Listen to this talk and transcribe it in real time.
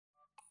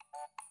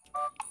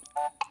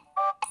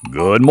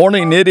Good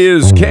morning. It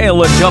is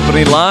Kale and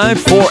Company live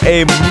for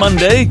a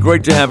Monday.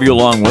 Great to have you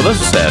along with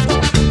us at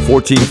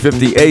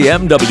 1450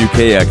 AM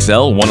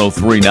WKXL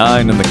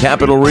 1039 in the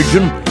Capital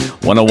Region,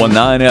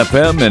 1019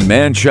 FM in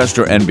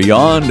Manchester and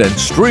beyond, and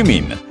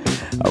streaming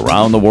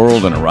around the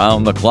world and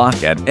around the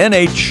clock at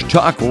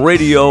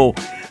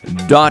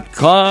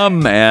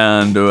nhtalkradio.com.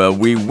 And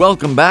we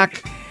welcome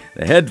back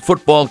the head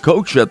football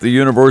coach at the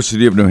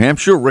University of New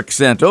Hampshire, Rick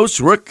Santos.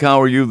 Rick,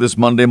 how are you this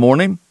Monday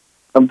morning?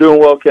 I'm doing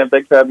well, Ken.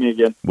 Thanks for having me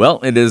again.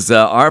 Well, it is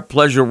our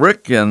pleasure,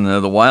 Rick, and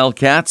the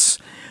Wildcats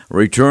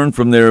returned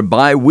from their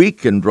bye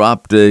week and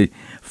dropped a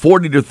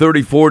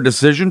 40-34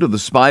 decision to the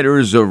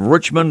Spiders of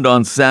Richmond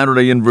on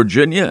Saturday in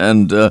Virginia.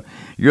 And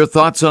your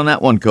thoughts on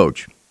that one,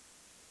 Coach?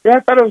 Yeah,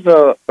 I thought it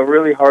was a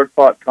really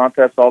hard-fought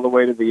contest all the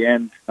way to the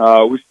end.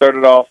 We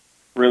started off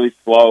really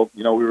slow.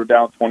 We were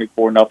down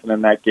 24-0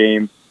 in that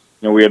game.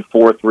 We had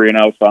 4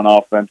 3-and-outs on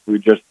offense.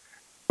 We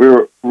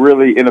were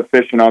really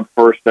inefficient on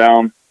first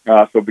down.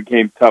 So it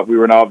became tough. We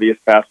were in obvious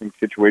passing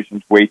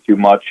situations way too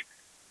much.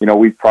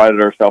 We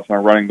prided ourselves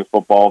on running the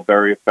football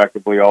very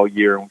effectively all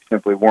year, and we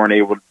simply weren't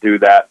able to do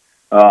that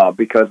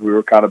because we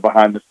were kind of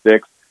behind the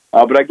sticks.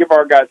 But I give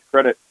our guys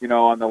credit,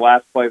 on the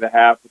last play of the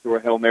half, through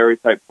a Hail Mary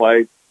type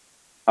play,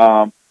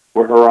 where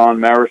Huron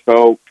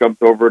Mariso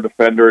jumped over a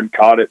defender and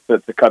caught it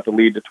to cut the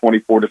lead to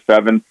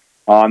 24-7.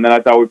 And then I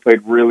thought we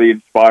played really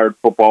inspired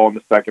football in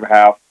the second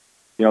half.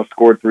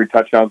 Scored 3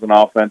 touchdowns on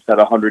offense, had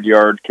a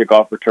 100-yard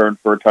kickoff return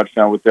for a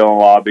touchdown with Dylan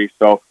Lobby.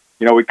 So,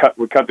 we cut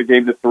the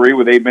game to 3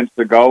 with 8 minutes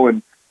to go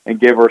and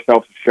gave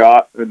ourselves a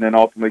shot, and then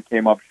ultimately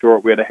came up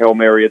short. We had a Hail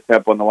Mary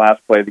attempt on the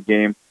last play of the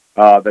game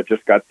that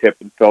just got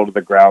tipped and fell to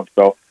the ground.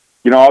 So,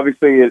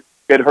 obviously it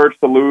hurts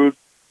to lose,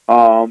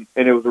 and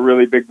it was a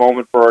really big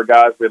moment for our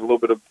guys. We had a little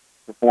bit of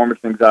performance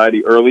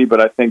anxiety early,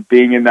 but I think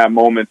being in that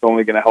moment is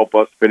only going to help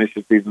us finish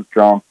the season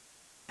strong.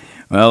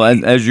 Well,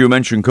 as you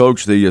mentioned,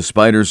 Coach, the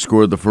Spiders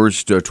scored the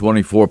first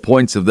 24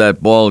 points of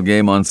that ball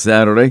game on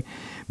Saturday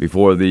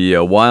before the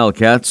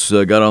Wildcats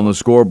got on the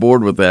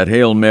scoreboard with that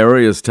Hail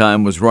Mary as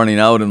time was running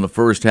out in the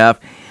first half.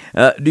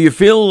 Do you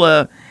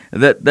feel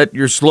that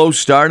your slow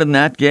start in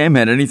that game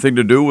had anything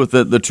to do with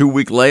the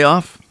 2-week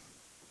layoff?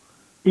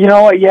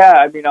 Yeah.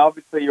 I mean,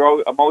 obviously,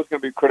 I'm always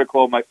going to be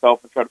critical of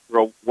myself and try to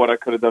figure out what I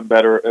could have done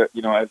better,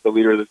 as the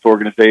leader of this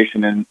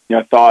organization. And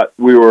I thought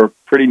we were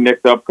pretty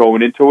nicked up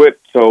going into it.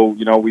 So,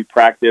 we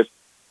practiced,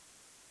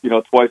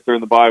 twice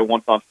during the bye,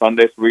 once on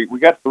Sunday. So we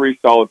got 3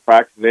 solid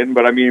practices in.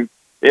 But I mean,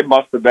 it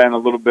must have been a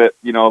little bit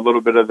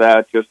of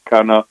that just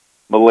kind of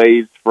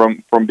malaise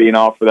from being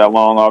off for that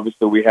long.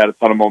 Obviously, we had a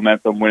ton of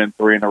momentum, winning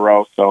 3 in a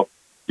row. So,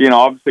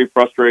 obviously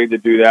frustrating to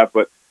do that,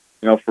 but.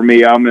 For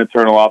me, I'm an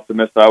eternal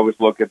optimist. I always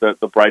look at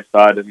the bright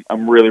side, and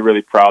I'm really,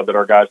 really proud that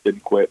our guys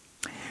didn't quit.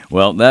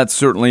 Well, that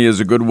certainly is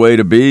a good way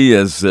to be.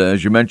 As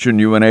you mentioned,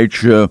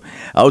 UNH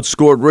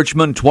outscored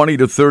Richmond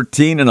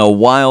 20-13 in a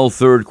wild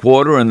third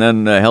quarter, and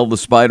then held the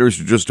Spiders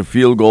to just a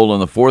field goal in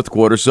the fourth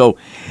quarter. So,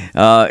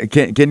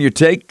 can you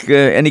take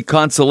any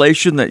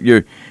consolation that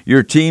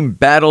your team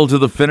battled to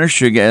the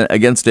finish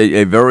against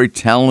a very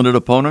talented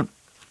opponent?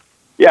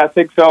 Yeah, I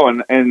think so,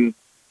 and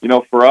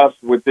for us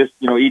with this,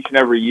 each and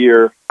every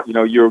year.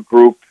 Your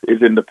group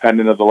is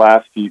independent of the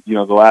last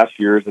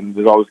years, and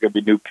there's always going to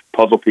be new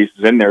puzzle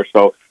pieces in there.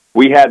 So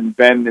we hadn't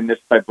been in this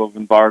type of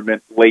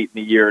environment late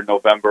in the year in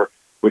November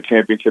with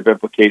championship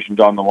implications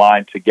on the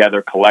line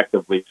together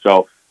collectively.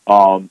 So,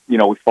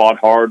 we fought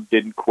hard,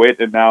 didn't quit,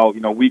 and now,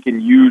 we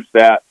can use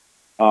that.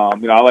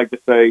 I like to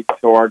say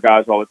to our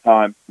guys all the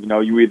time,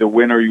 you either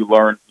win or you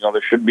learn.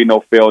 There shouldn't be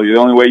no failure. The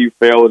only way you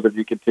fail is if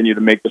you continue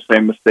to make the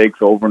same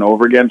mistakes over and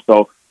over again.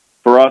 So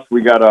for us,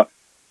 we got a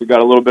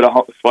little bit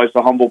of slice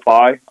of humble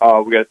pie.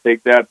 We got to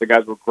take that. The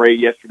guys were great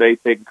yesterday,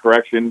 taking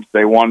corrections.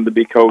 They wanted to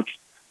be coached.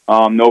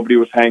 Nobody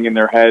was hanging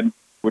their head,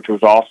 which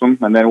was awesome.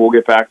 And then we'll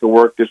get back to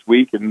work this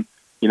week, and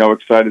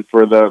excited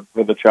for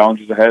the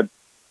challenges ahead.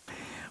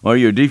 Well,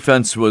 your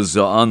defense was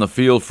on the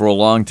field for a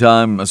long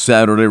time.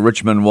 Saturday,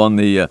 Richmond won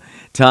the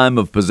time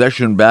of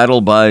possession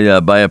battle by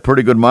a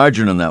pretty good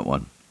margin in that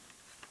one.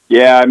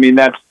 Yeah, I mean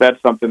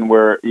that's something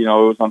where it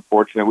was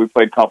unfortunate. We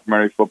played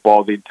complementary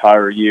football the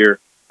entire year.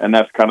 And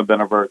that's kind of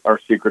been our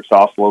secret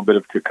sauce, a little bit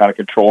of kind of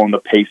controlling the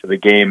pace of the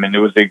game. And it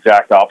was the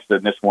exact opposite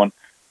in this one.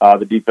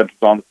 The defense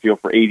was on the field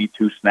for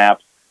 82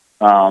 snaps.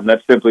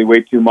 That's simply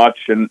way too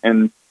much. And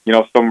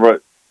some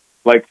of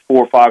like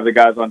 4 or 5 of the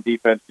guys on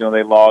defense,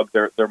 they logged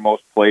their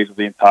most plays of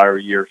the entire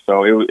year.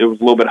 So it was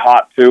a little bit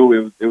hot,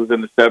 too. It was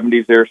in the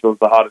 70s there, so it was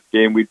the hottest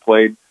game we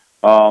played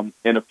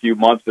in a few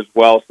months as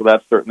well. So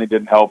that certainly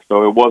didn't help.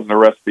 So it wasn't a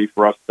recipe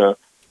for us to,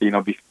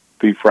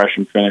 be fresh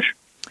and finish.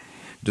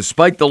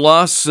 Despite the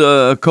loss,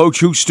 Coach,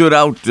 who stood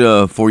out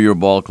for your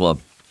ball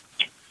club?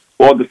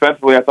 Well,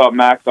 defensively, I thought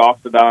Max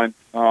Oftedine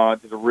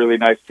did a really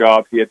nice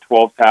job. He had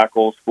 12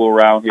 tackles, flew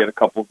around. He had a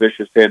couple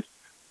vicious hits,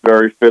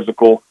 very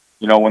physical.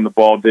 When the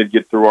ball did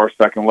get through our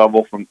second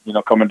level from,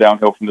 coming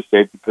downhill from the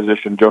safety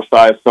position.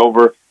 Josiah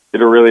Silver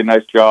did a really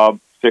nice job.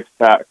 6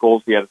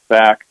 tackles. He had a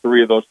sack.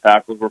 3 of those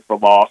tackles were for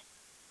loss.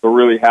 So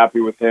really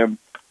happy with him.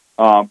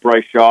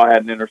 Bryce Shaw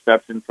had an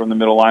interception from the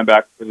middle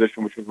linebacker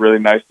position, which was really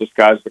nice.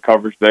 Disguised the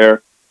coverage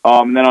there.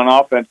 And then on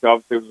offense,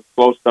 obviously it was a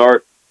slow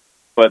start,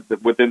 but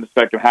within the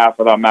second half,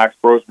 I thought Max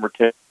Brosmer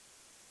kicked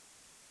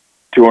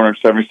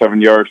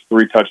 277 yards,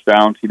 3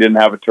 touchdowns. He didn't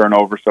have a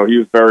turnover, so he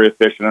was very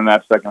efficient in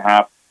that second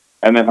half.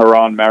 And then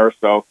Haran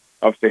Mariso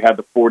obviously had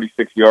the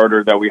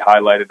 46-yarder that we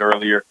highlighted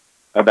earlier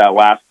of that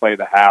last play of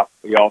the half.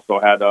 He also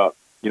had a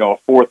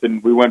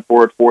we went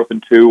for it 4th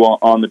and 2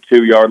 on the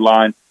 2-yard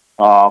line.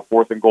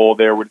 4th and goal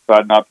there. We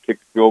decided not to kick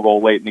the field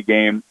goal late in the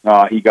game.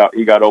 He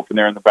got open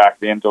there in the back of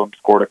the end zone,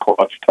 scored a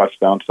clutch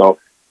touchdown. So,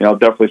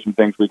 definitely some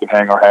things we can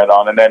hang our head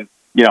on. And then,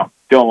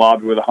 Dylan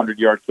Lobby with a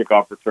 100-yard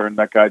kickoff return.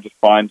 That guy just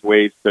finds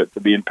ways to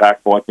be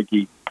impactful. I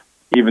think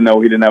even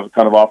though he didn't have a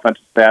ton of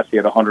offensive stats, he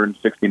had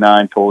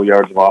 169 total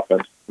yards of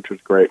offense, which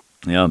was great.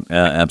 Yeah,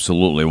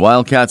 absolutely.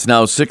 Wildcats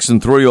now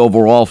 6-3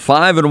 overall,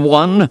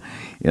 5-1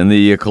 in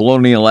the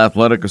Colonial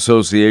Athletic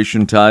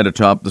Association, tied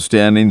atop the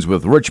standings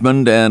with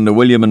Richmond and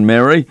William and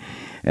Mary.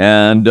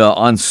 And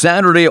on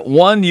Saturday at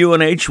 1,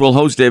 UNH will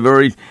host a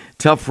very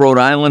tough Rhode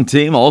Island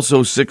team,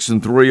 also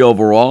 6-3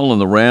 overall,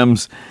 and the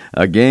Rams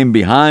a game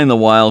behind the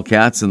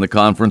Wildcats in the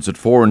conference at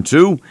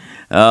 4-2.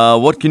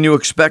 What can you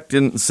expect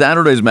in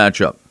Saturday's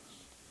matchup?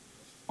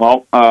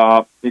 Well,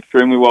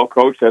 extremely well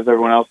coached, as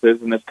everyone else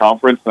is in this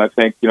conference. And I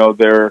think,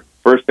 their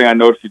first thing I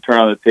noticed, you turn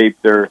on the tape,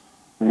 they're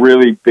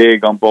really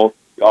big on both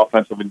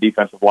offensive and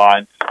defensive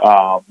lines.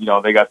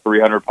 They got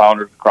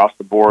 300-pounders across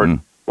the board,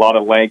 a lot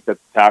of length at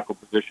the tackle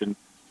position.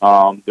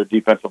 Their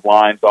defensive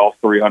lines, all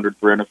 300,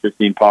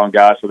 315-pound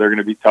guys, so they're going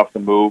to be tough to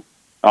move.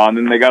 And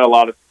then they got a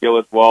lot of skill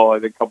as well. I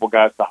think a couple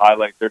guys to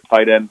highlight. Their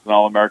tight end's an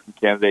All-American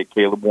candidate,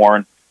 Caleb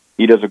Warren.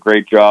 He does a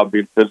great job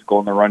being physical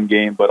in the run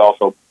game, but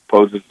also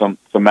poses some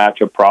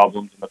matchup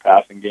problems in the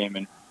passing game.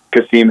 And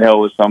Kasim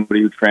Hill is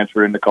somebody who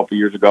transferred in a couple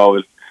years ago,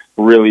 has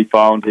really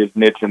found his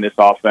niche in this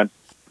offense.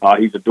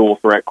 He's a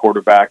dual-threat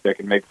quarterback that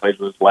can make plays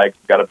with his legs.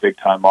 He's got a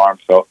big-time arm.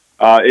 So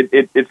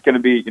it's going to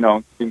be,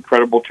 an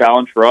incredible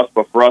challenge for us.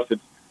 But for us,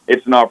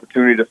 it's an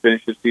opportunity to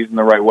finish the season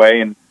the right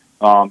way and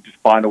just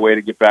find a way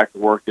to get back to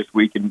work this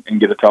week and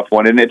get a tough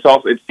one. And it's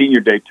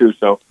senior day too,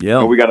 so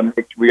we got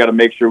to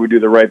make sure we do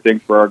the right thing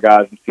for our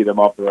guys and see them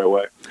off the right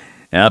way.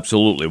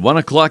 Absolutely. 1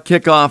 o'clock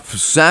kickoff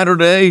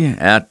Saturday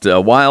at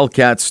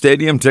Wildcat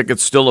Stadium.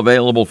 Tickets still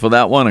available for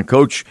that one. And,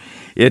 Coach,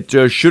 it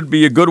should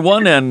be a good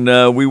one,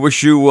 and we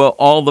wish you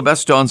all the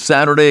best on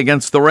Saturday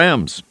against the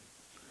Rams.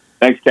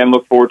 Thanks, Ken.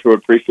 Look forward to it.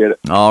 Appreciate it.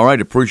 All right.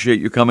 Appreciate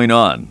you coming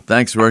on.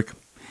 Thanks, Rick.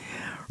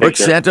 Rick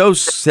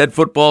Santos, head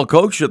football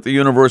coach at the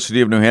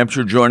University of New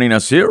Hampshire, joining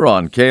us here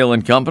on Kale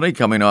and Company,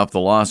 coming off the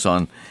loss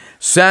on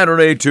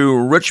Saturday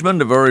to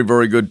Richmond, a very,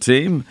 very good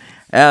team,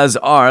 as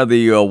are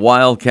the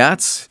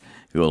Wildcats,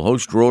 who will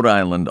host Rhode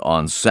Island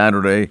on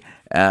Saturday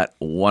at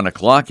 1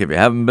 o'clock. If you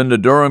haven't been to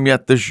Durham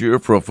yet this year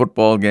for a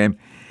football game,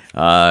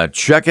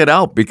 check it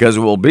out, because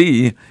it will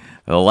be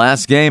the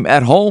last game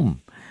at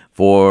home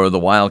for the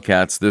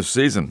Wildcats this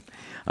season.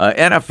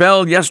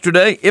 NFL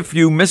yesterday, if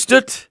you missed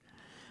it,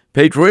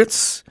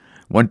 Patriots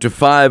went to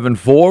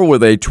 5-4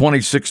 with a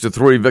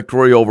 26-3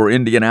 victory over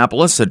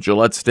Indianapolis at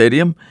Gillette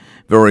Stadium.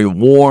 Very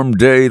warm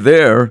day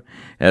there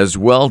as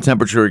well.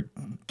 Temperature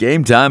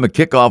game time, a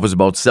kickoff was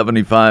about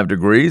 75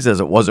 degrees,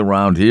 as it was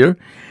around here.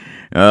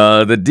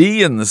 The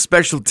D and the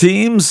special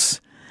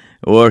teams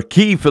were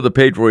key for the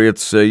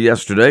Patriots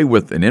yesterday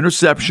with an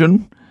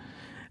interception,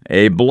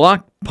 a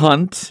blocked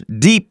punt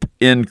deep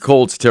in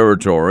Colts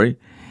territory,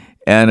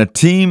 and a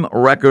team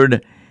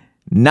record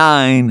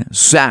 9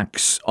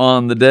 sacks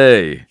on the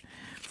day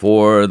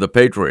for the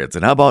Patriots.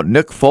 And how about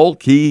Nick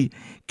Folk? He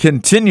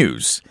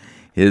continues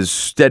his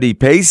steady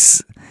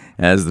pace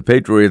as the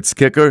Patriots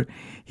kicker.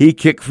 He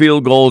kicked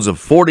field goals of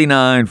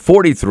 49,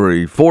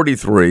 43,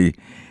 43,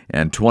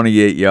 and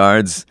 28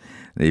 yards.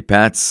 The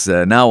Pats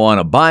now on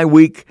a bye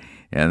week,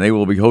 and they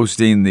will be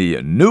hosting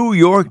the New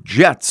York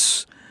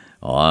Jets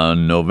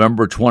on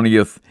November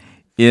 20th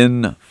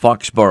in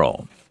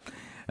Foxborough.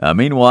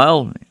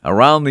 Meanwhile,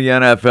 around the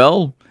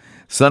NFL,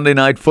 Sunday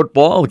Night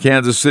Football, the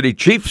Kansas City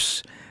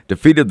Chiefs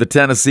defeated the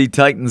Tennessee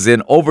Titans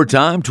in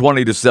overtime,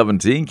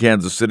 20-17.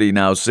 Kansas City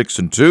now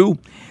 6-2.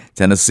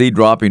 Tennessee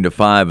dropping to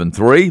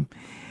 5-3.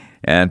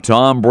 And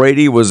Tom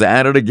Brady was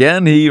at it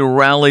again. He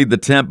rallied the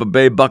Tampa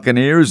Bay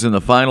Buccaneers in the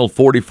final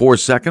 44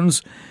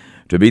 seconds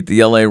to beat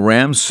the LA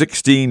Rams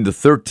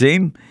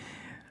 16-13.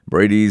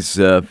 Brady's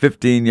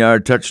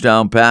 15-yard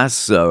touchdown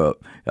pass,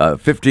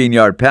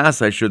 15-yard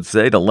pass, I should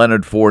say, to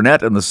Leonard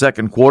Fournette in the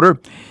second quarter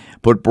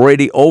put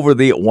Brady over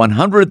the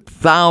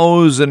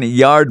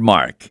 100,000-yard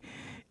mark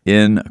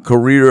in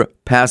career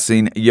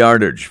passing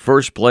yardage.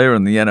 First player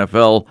in the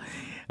NFL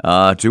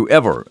to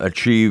ever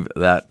achieve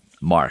that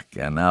mark.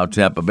 And now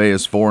Tampa Bay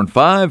is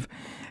 4-5,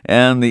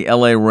 and the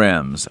LA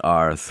Rams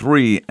are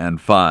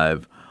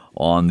 3-5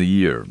 on the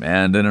year.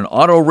 And in an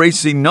auto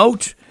racing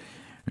note,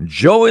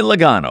 Joey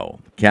Logano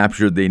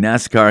captured the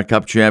NASCAR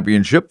Cup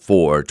Championship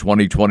for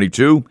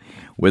 2022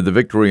 with the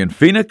victory in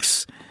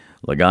Phoenix.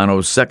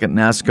 Logano's second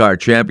NASCAR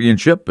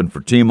championship, and for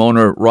team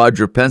owner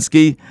Roger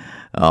Penske,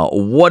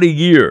 what a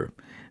year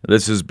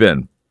this has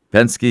been.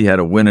 Penske had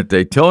a win at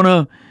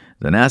Daytona,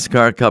 the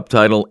NASCAR Cup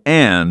title,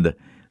 and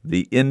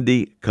the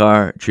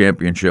IndyCar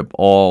Championship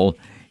all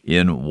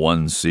in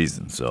one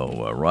season.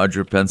 So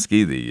Roger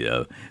Penske,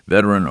 the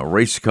veteran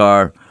race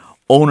car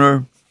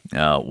owner,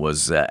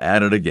 was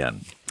at it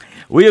again.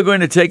 We are going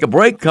to take a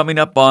break coming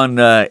up on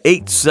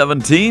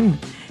 8:17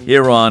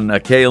 here on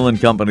Kale and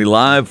Company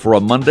Live for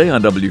a Monday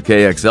on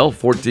WKXL,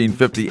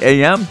 1450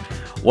 AM,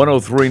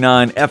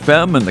 103.9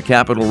 FM in the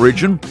Capital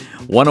Region,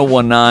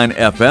 101.9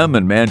 FM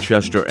in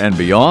Manchester and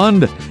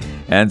beyond,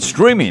 and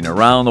streaming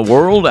around the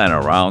world and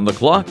around the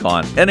clock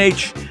on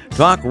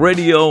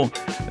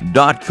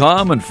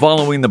NHTalkRadio.com. And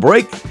following the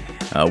break,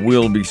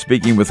 we'll be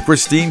speaking with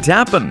Christine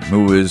Tappen,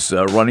 who is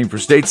running for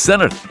State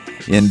Senate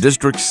in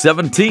District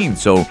 17.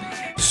 So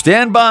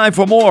stand by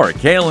for more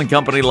Kale and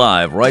Company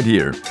Live right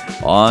here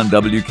on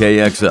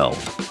WKXL.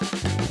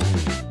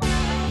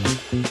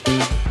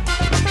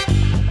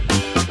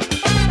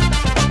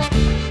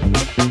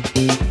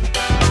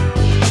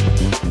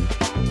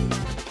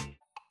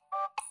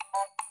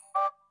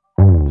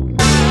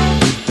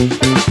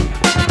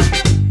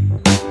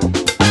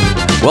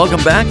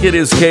 Welcome back. It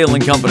is Kale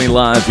and Company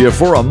Live here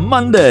for a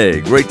Monday.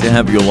 Great to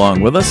have you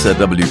along with us at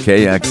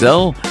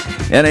WKXL,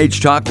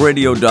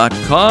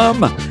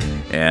 NHTalkRadio.com.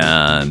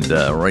 And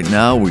right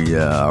now we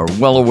are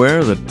well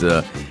aware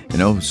that,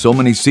 so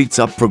many seats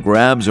up for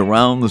grabs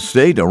around the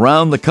state,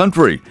 around the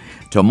country.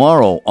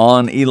 Tomorrow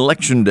on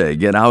Election Day,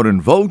 get out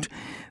and vote.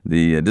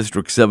 The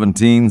District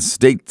 17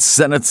 State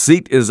Senate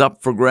seat is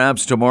up for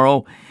grabs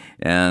tomorrow.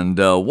 And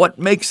what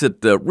makes it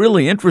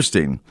really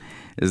interesting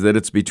is that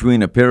it's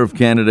between a pair of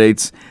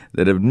candidates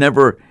that have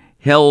never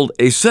held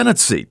a Senate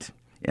seat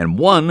and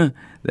one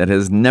that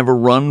has never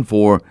run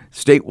for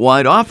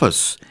statewide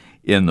office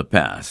in the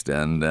past.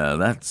 And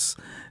that's,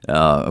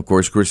 of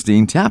course,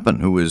 Christine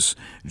Tappen, who is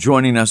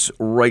joining us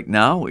right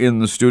now in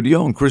the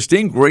studio. And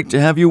Christine, great to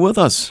have you with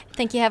us.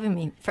 Thank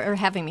you for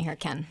having me here,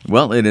 Ken.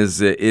 Well, it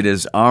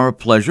is our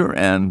pleasure.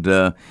 And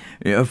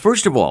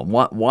first of all,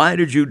 why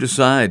did you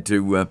decide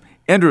to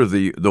enter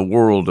the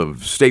world of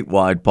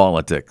statewide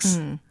politics?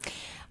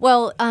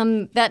 Well,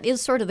 that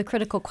is sort of the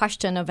critical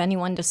question of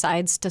anyone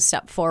decides to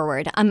step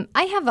forward.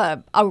 I have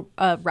a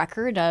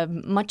record of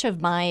much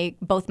of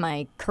both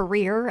my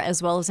career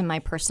as well as in my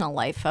personal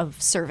life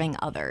of serving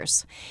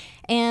others.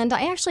 And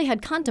I actually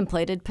had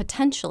contemplated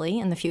potentially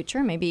in the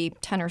future, maybe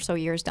 10 or so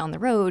years down the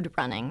road,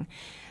 running.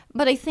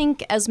 But I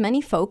think, as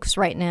many folks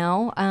right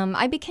now,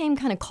 I became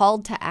kind of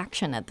called to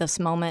action at this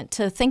moment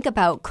to think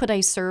about, could I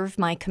serve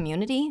my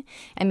community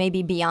and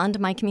maybe beyond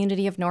my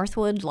community of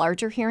Northwood,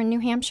 larger here in New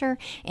Hampshire,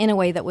 in a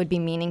way that would be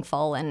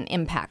meaningful and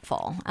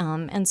impactful.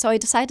 And so I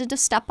decided to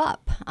step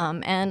up.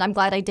 And I'm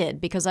glad I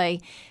did, because I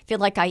feel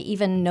like I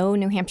even know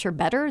New Hampshire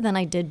better than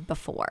I did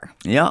before.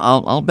 Yeah,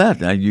 I'll bet.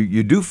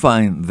 You do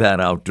find that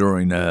out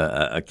during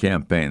a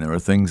campaign. There are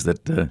things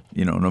that,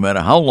 no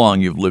matter how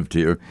long you've lived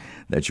here,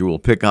 that you will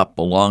pick up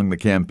along the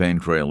campaign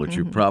trail that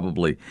you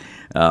probably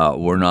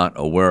were not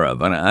aware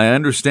of. And I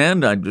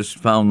understand, I just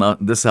found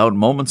this out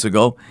moments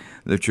ago,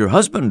 that your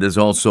husband is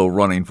also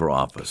running for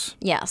office.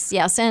 Yes.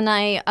 And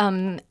I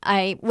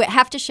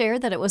have to share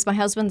that it was my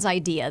husband's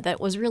idea. That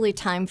was really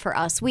time for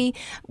us.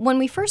 When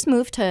we first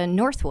moved to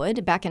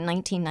Northwood back in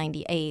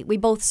 1998, we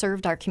both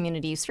served our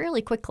communities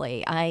fairly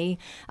quickly. I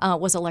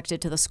was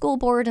elected to the school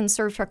board and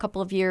served for a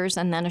couple of years,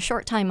 and then a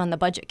short time on the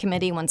budget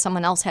committee when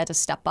someone else had to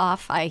step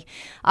off. I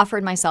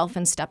offered myself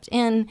and stepped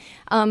in.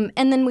 And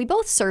then we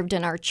both served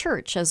in our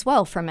church as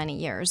well for many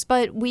years.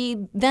 But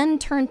we then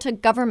turned to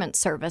government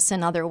service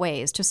in other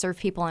ways, to serve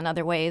people in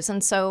other ways.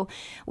 And so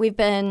we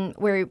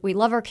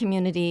love our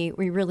community.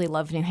 We really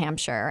love New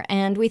Hampshire.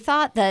 And we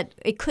thought that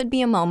it could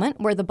be a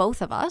moment where the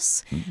both of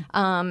us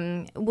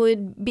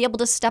would be able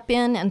to step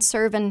in and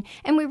serve. And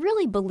we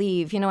really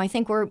believe, I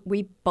think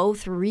we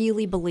both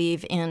really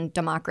believe in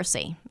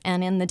democracy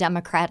and in the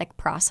democratic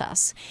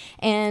process.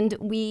 And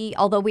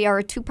although we are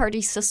a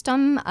two-party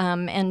system,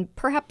 and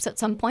perhaps at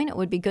some point it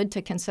would be good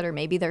to consider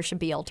maybe there should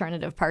be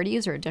alternative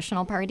parties or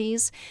additional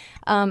parties,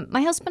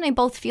 my husband and I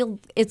both feel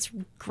it's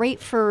great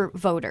for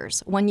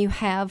voters when you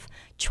have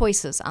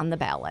choices on the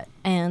ballot.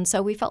 And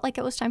so we felt like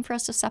it was time for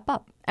us to step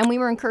up, and we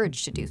were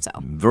encouraged to do so.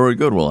 Very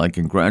good. Well, I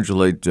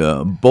congratulate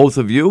both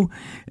of you.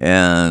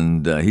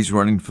 And he's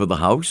running for the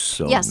House.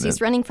 So yes,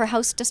 he's running for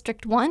House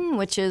District 1,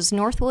 which is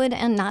Northwood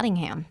and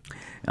Nottingham.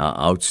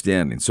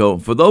 Outstanding. So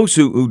for those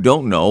who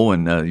don't know,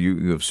 and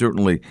you have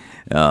certainly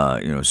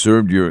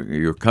served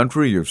your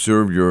country, you've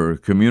served your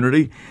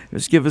community,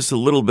 just give us a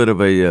little bit of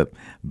a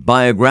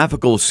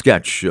biographical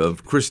sketch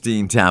of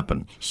Christine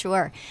Tappen.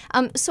 Sure.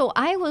 So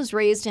I was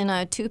raised in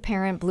a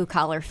two-parent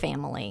blue-collar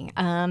family.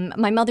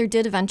 My mother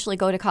did eventually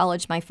go to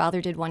college. My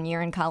father did 1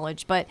 year in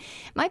college. But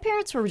my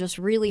parents were just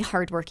really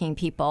hardworking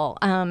people.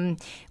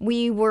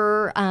 We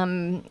were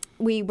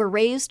we were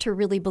raised to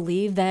really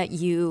believe that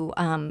you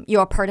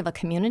are part of a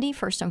community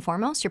first and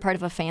foremost. You're part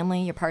of a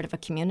family. You're part of a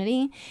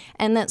community,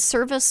 and that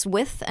service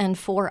with and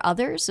for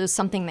others is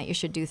something that you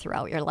should do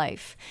throughout your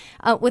life.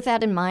 With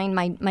that in mind,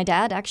 my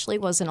dad actually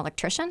was an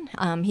electrician.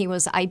 He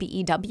was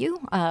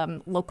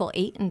IBEW, Local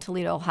 8 in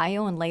Toledo,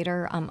 Ohio, and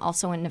later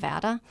also in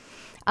Nevada.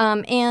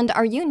 And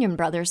our union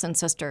brothers and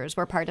sisters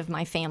were part of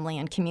my family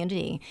and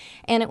community.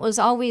 And it was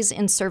always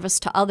in service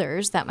to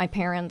others that my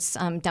parents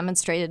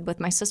demonstrated with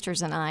my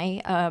sisters and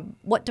I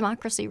what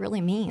democracy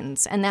really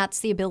means. And that's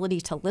the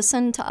ability to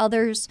listen to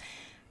others,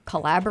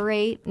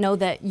 collaborate, know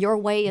that your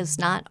way is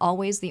not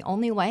always the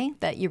only way,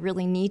 that you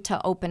really need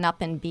to open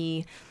up and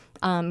be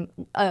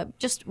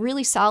just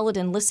really solid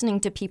in listening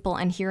to people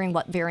and hearing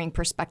what varying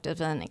perspectives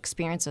and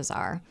experiences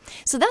are.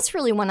 So that's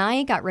really when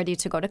I got ready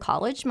to go to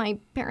college. My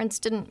parents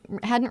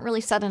hadn't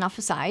really set enough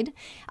aside,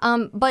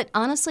 but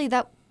honestly,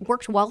 that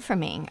worked well for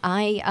me.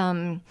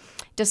 I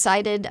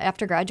decided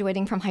after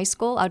graduating from high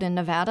school out in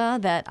Nevada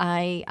that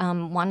I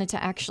wanted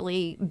to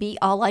actually be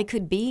all I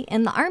could be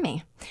in the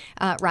Army.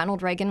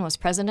 Ronald Reagan was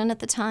president at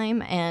the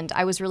time, and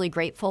I was really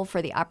grateful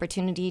for the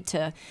opportunity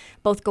to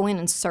both go in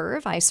and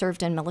serve. I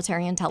served in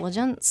military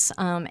intelligence,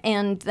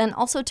 and then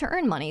also to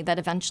earn money that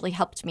eventually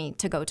helped me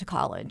to go to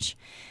college.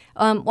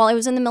 While I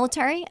was in the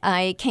military,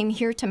 I came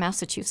here to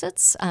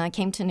Massachusetts,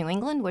 came to New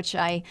England, which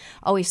I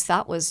always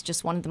thought was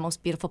just one of the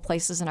most beautiful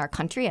places in our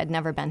country. I'd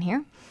never been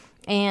here.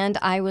 And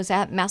I was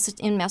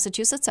in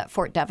Massachusetts at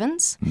Fort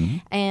Devens,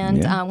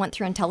 and went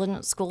through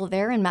intelligence school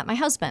there and met my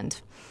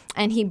husband.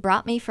 And he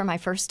brought me for my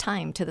first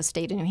time to the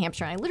state of New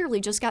Hampshire. And I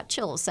literally just got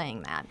chills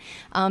saying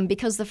that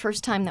because the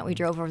first time that we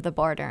drove over the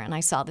border and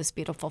I saw this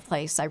beautiful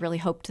place, I really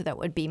hoped that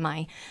would be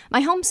my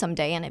home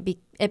someday, and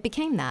it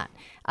became that.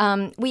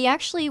 We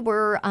actually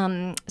were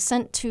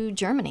sent to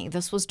Germany.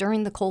 This was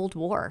during the Cold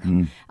War.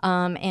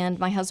 And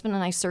my husband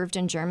and I served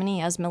in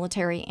Germany as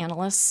military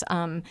analysts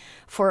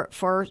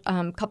for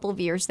a couple of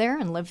years there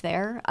and lived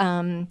there.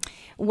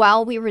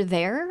 While we were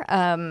there,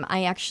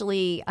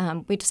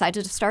 we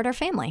decided to start our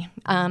family.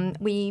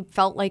 We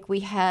felt like we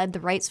had the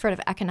right sort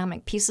of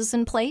economic pieces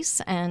in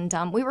place, and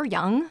we were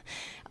young.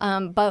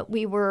 But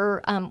we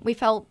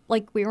felt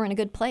like we were in a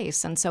good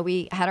place. And so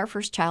we had our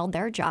first child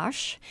there,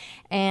 Josh.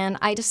 And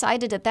I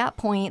decided at that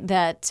point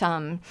that,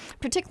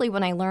 particularly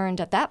when I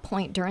learned at that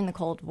point during the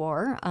Cold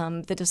War,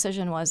 the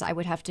decision was I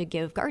would have to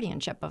give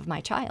guardianship of my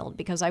child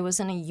because I was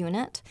in a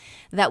unit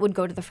that would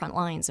go to the front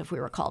lines if we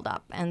were called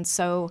up. And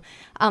so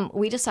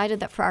we decided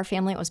that for our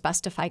family, it was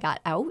best if I got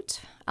out.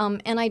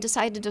 And I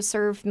decided to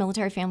serve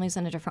military families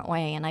in a different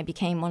way. And I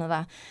became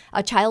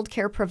a child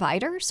care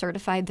provider,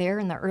 certified there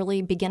in the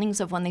early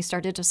beginnings of when they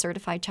started to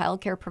certify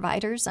child care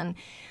providers, and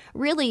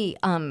really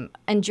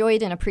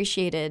enjoyed and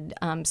appreciated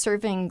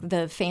serving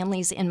the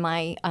families in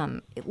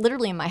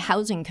literally in my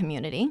housing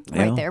community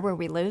right there where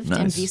we lived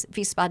in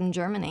Wiesbaden,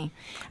 Germany.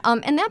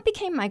 And that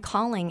became my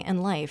calling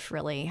in life,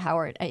 really,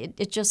 Howard.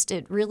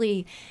 It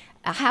really...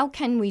 How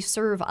can we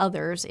serve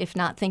others if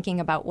not thinking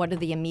about what are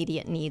the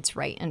immediate needs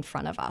right in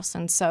front of us?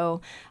 And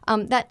so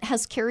that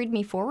has carried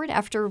me forward.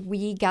 After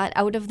we got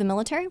out of the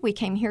military, we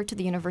came here to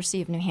the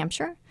University of New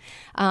Hampshire.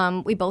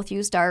 We both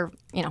used our,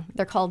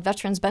 they're called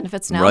veterans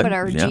benefits now, but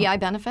our GI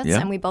benefits,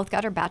 and we both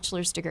got our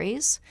bachelor's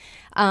degrees.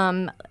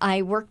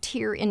 I worked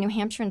here in New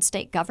Hampshire in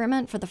state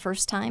government for the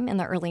first time in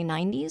the early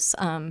 90s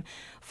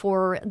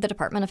for the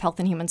Department of Health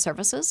and Human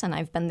Services, and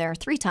I've been there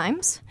 3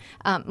 times.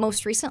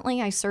 Most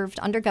recently, I served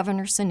under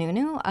Governor Sununu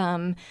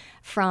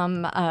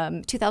from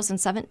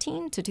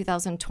 2017 to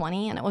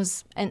 2020, and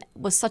it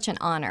was such an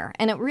honor.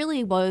 And it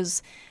really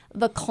was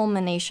the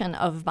culmination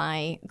of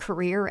my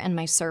career and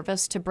my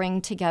service to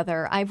bring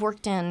together. I've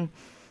worked in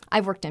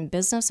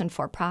business and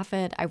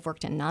for-profit. I've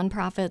worked in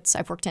nonprofits.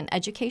 I've worked in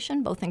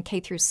education, both in K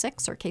through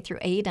 6 or K through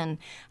 8 and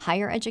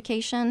higher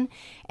education.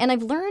 And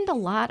I've learned a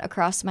lot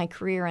across my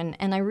career.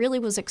 And I really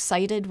was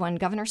excited when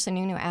Governor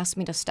Sununu asked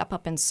me to step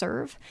up and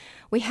serve.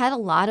 We had a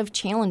lot of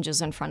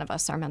challenges in front of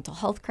us, our mental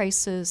health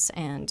crisis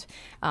and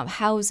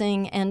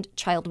housing and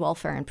child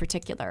welfare in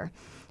particular.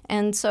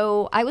 And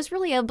so I was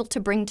really able to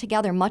bring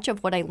together much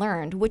of what I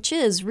learned, which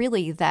is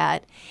really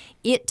that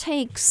it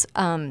takes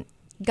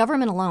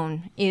government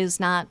alone it's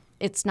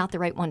not the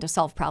right one to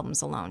solve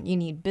problems alone. You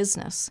need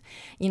business.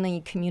 You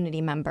need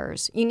community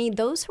members. You need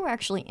those who are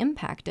actually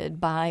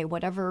impacted by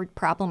whatever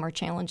problem or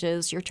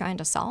challenges you're trying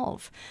to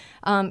solve.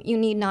 You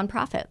need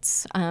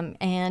nonprofits,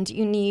 and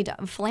you need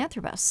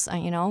philanthropists.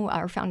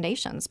 Our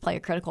foundations play a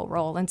critical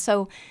role. And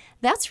so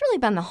that's really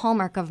been the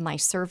hallmark of my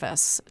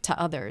service to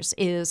others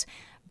is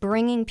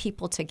bringing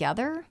people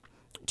together,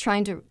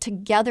 trying to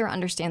together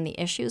understand the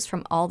issues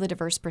from all the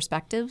diverse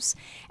perspectives,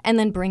 and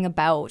then bring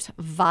about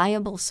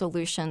viable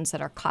solutions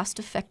that are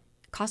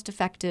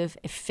cost-effective,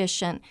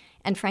 efficient,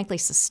 and frankly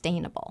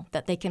sustainable,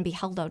 that they can be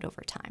held out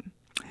over time.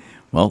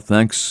 Well,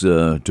 thanks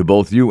to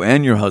both you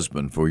and your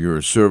husband for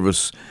your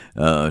service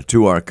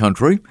to our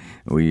country.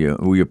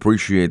 We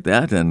appreciate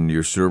that, and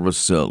your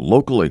service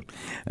locally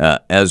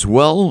as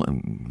well.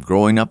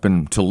 Growing up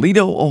in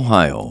Toledo,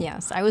 Ohio.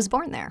 Yes, I was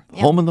born there.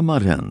 Yep. Home of the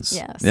Mud Hens.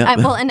 Yes. Yeah.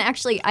 Well, and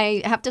actually,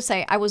 I have to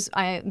say,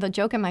 the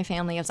joke in my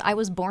family is I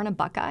was born a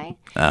Buckeye,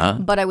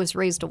 but I was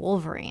raised a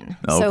Wolverine.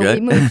 So Okay.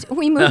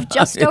 we moved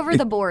just over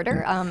the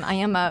border. I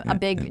am a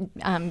big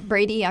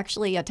Brady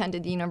actually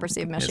attended the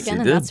University of Michigan, he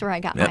and did. that's where I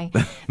got my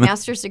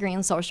master's degree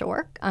in social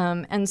work.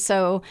 And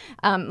so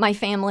my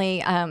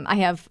family, I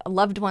have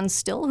loved ones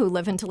still who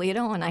live in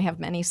Toledo, and I have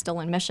many still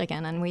in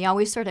Michigan, and we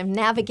always sort of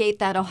navigate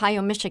that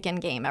Ohio-Michigan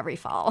game every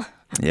fall.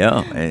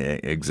 Yeah,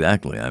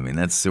 exactly. I mean,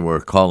 that's where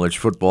college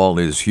football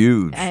is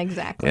huge.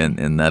 Exactly.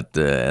 In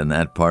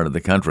that part of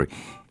the country.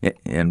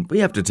 And we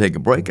have to take a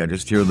break. I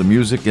just hear the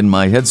music in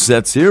my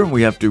headsets here.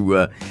 We have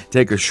to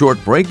take a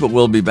short break, but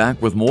we'll be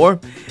back with more.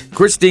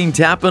 Christine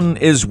Tappan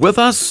is with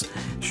us.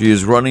 She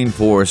is running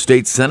for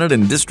State Senate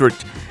in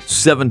District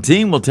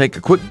 17. We'll take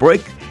a quick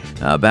break.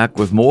 Back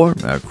with more.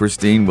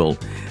 Christine will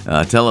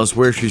tell us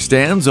where she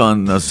stands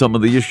on some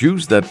of the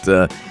issues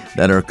that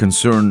are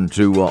concerned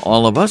to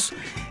all of us.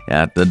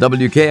 At the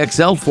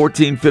WKXL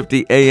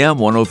 1450 AM,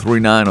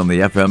 1039 on the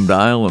FM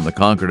dial in the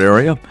Concord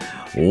area,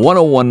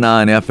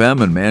 1019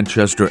 FM in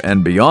Manchester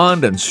and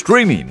beyond, and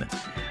streaming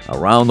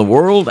around the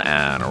world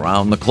and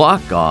around the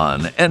clock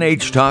on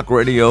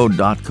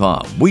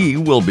nhtalkradio.com. We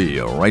will be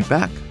right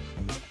back.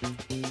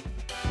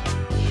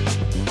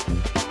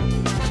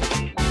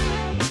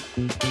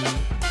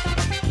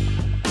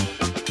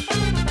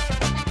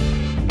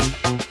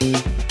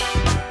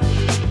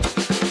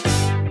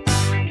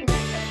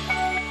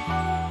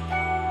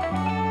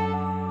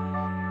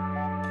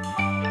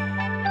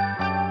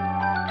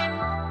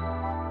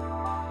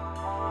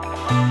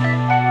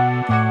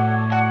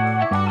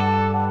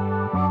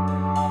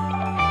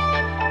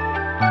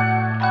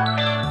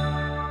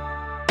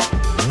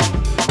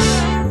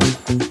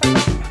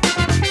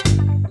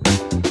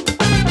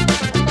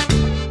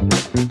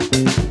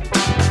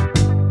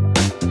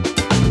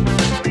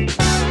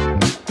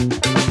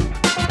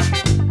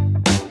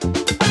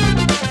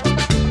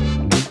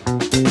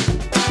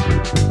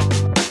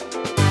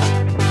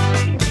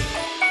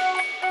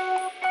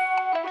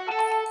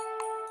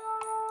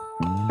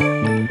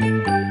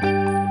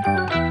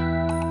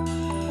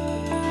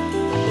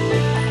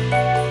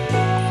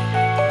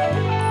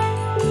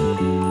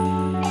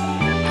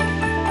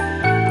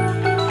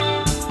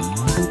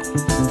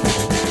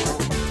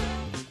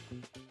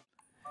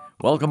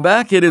 Welcome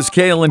back. It is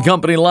Kale and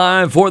Company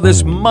Live for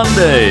this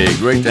Monday.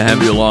 Great to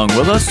have you along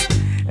with us.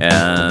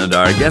 And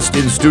our guest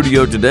in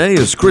studio today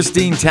is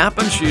Christine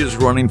Tappan. She is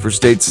running for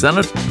State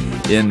Senate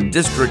in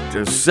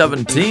District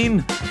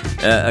 17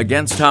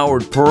 against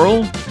Howard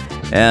Pearl.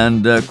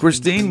 And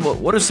Christine,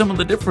 what are some of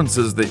the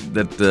differences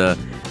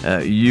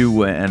that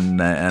you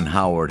and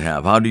Howard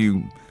have? How do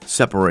you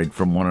separate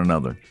from one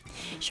another?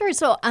 Sure.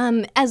 So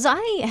as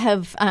I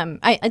have,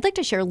 I'd like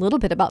to share a little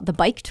bit about the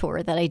bike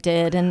tour that I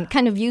did and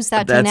kind of use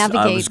that to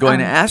navigate. I was going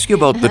to ask you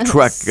about the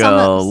trek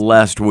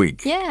last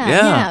week.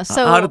 Yeah.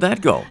 So how did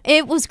that go?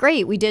 It was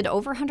great. We did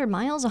over 100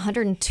 miles,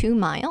 102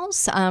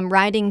 miles,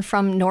 riding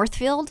from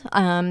Northfield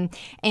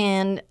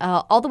and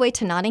all the way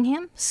to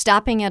Nottingham,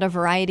 stopping at a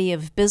variety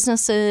of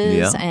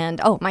businesses, and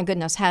oh my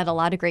goodness, had a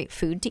lot of great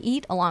food to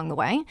eat along the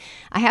way.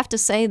 I have to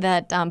say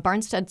that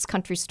Barnstead's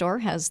Country Store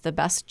has the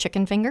best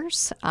chicken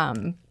fingers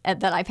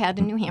that I've had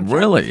in New Hampshire.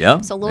 Really? Yeah.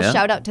 So a little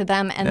shout out to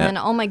them. And then,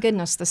 oh my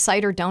goodness, the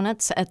cider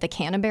donuts at the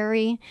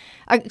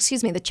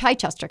the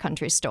Chichester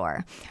Country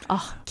Store.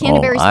 Oh,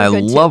 Canterbury's were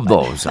good too. I love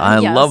those. I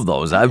love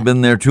those. I've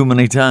been there too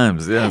many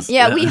times. Yes.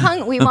 Yeah, we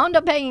wound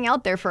up hanging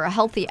out there for a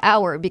healthy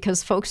hour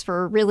because folks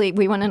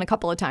we went in a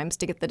couple of times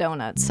to get the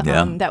donuts.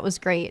 That was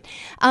great.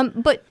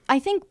 But I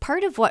think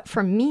part of what,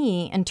 for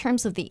me, in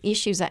terms of the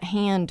issues at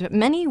hand,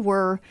 many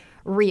were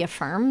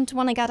reaffirmed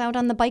when I got out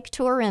on the bike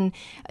tour. And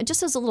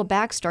just as a little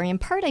backstory, in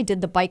part I did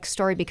the bike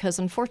story because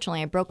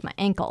unfortunately I broke my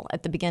ankle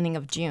at the beginning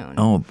of June.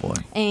 Oh boy.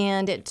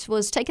 And it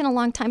was taking a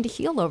long time to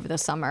heal over the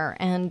summer.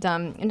 And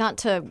not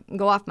to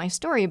go off my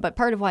story, but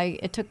part of why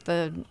it took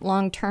the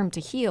long term to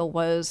heal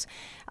was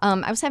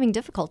I was having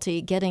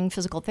difficulty getting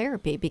physical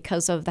therapy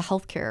because of the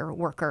healthcare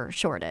worker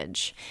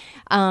shortage.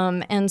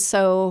 And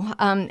so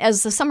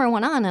as the summer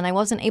went on and I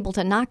wasn't able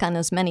to knock on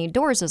as many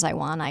doors as I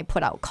want, I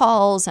put out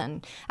calls,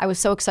 and I was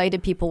so excited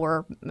people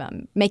were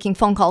making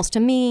phone calls to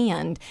me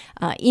and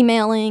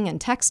emailing and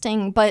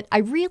texting, but I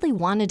really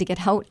wanted to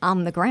get out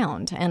on the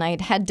ground, and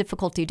I'd had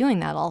difficulty doing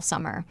that all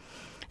summer.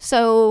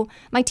 So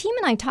my team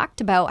and I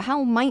talked about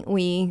how might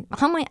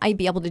I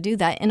be able to do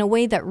that in a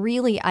way that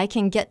really I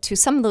can get to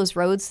some of those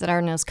roads that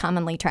aren't as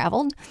commonly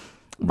traveled,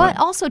 but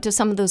also to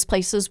some of those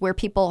places where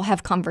people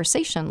have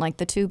conversation, like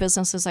the two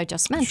businesses I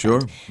just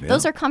mentioned. Sure. Yeah.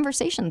 Those are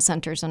conversation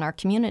centers in our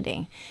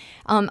community.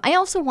 I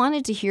also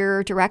wanted to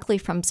hear directly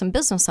from some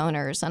business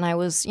owners, and I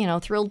was,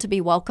 thrilled to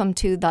be welcomed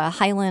to the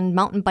Highland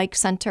Mountain Bike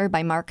Center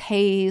by Mark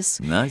Hayes.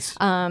 Nice.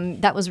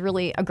 That was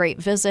really a great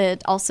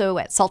visit. Also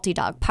at Salty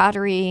Dog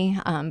Pottery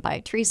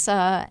by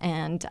Teresa,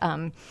 and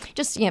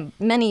just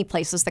many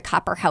places, the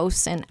Copper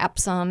House in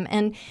Epsom,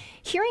 and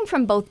hearing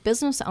from both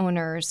business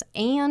owners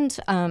and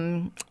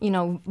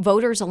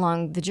voters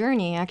along the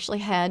journey. I actually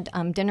had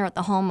dinner at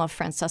the home of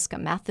Francesca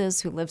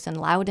Mathis, who lives in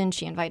Loudon.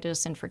 She invited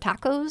us in for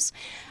tacos.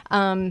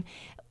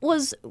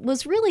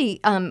 Was really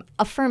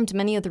affirmed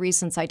many of the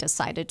reasons I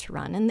decided to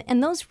run.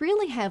 And those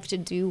really have to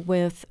do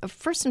with,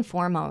 first and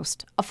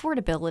foremost,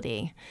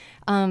 affordability.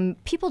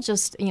 People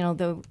just,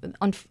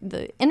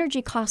 the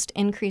energy cost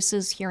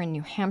increases here in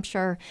New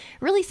Hampshire,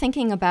 really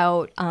thinking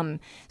about,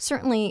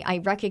 certainly I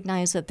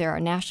recognize that there are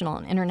national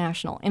and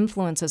international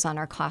influences on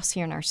our costs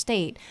here in our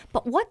state,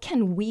 but what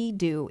can we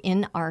do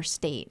in our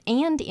state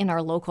and in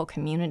our local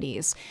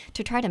communities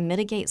to try to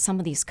mitigate some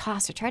of these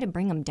costs, to try to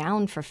bring them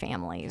down for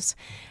families?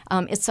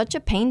 It's such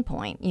a pain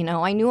point.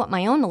 I knew what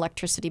my own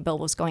electricity bill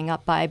was going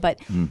up by, but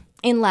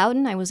in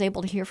Loudon, I was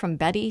able to hear from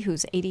Betty,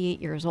 who's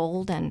 88 years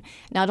old, and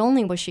not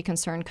only was she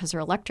concerned because her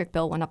electric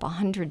bill went up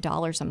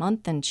 $100 a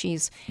month, and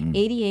she's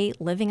 88,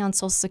 living on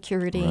Social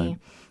Security.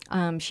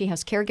 Right. She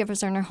has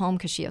caregivers in her home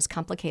because she has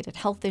complicated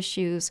health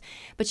issues.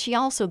 But she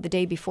also, the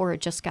day before,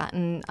 had just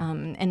gotten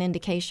an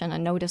indication, a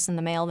notice in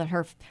the mail that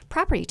her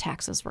property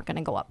taxes were going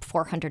to go up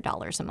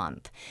 $400 a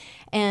month.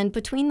 And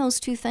between those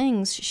two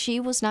things, she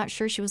was not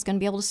sure she was going to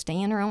be able to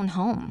stay in her own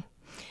home.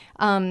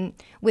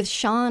 With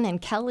Sean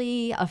and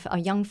Kelly, a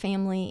young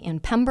family in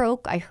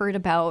Pembroke, I heard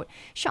about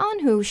Sean,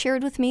 who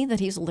shared with me that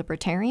he's a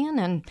libertarian,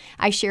 and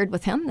I shared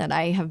with him that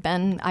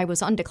I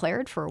was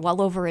undeclared for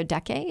well over a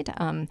decade.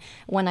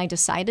 When I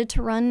decided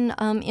to run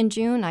in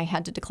June, I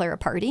had to declare a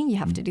party. You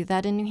have to do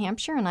that in New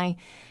Hampshire, and I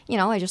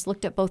just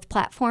looked at both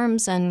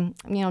platforms and,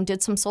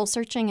 did some soul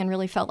searching and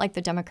really felt like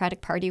the Democratic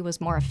Party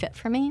was more a fit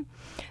for me.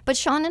 But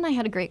Sean and I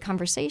had a great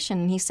conversation,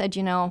 and he said,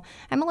 I'm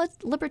a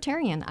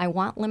libertarian. I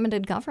want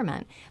limited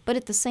government. But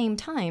at the same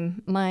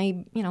time,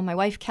 my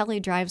wife Kelly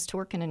drives to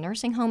work in a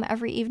nursing home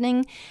every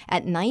evening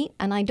at night,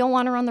 and I don't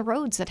want her on the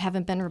roads that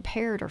haven't been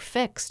repaired or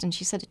fixed. And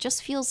she said, it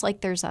just feels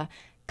like there's a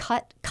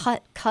cut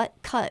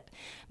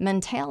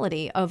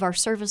mentality of our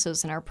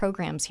services and our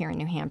programs here in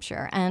New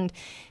Hampshire. And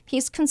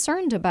he's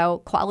concerned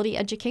about quality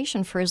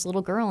education for his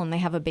little girl, and they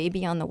have a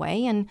baby on the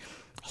way. And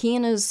he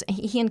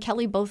and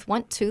Kelly both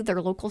went to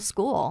their local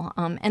school,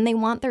 and they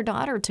want their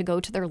daughter to go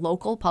to their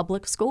local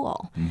public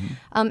school.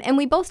 Mm-hmm. And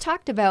we both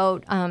talked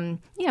about,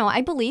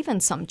 I believe in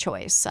some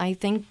choice. I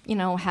think,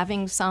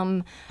 having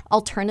some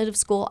alternative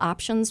school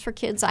options for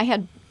kids. I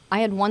have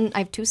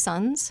two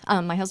sons.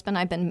 My husband and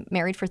I have been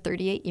married for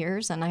 38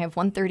 years, and I have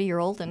one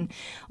 30-year-old and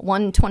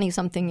one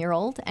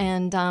 20-something-year-old.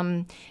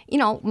 And,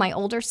 my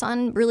older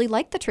son really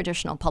liked the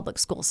traditional public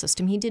school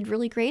system. He did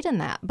really great in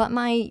that. But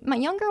my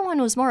younger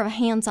one was more of a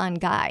hands-on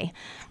guy.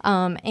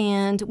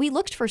 And we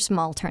looked for some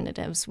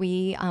alternatives.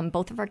 We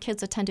both of our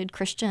kids attended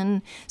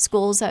Christian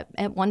schools at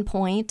one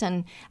point,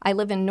 and I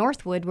live in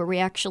Northwood, where we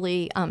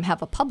actually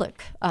have a private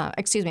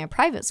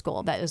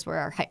school. That is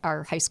where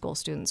our high school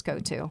students go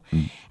to.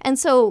 Mm. And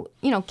so,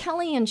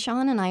 Kelly and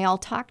Sean and I all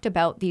talked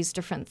about these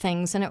different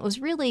things, and it was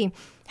really,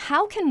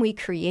 how can we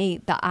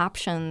create the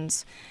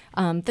options,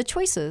 the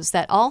choices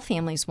that all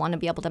families want to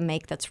be able to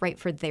make that's right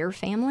for their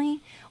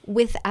family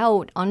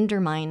without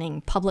undermining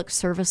public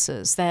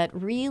services that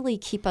really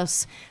keep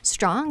us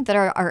strong, that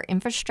are our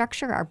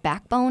infrastructure, our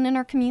backbone in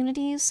our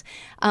communities.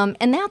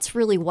 And that's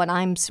really what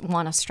I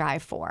want to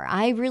strive for.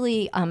 I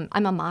really, I'm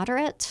a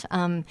moderate.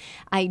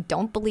 I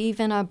don't believe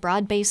in a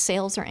broad-based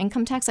sales or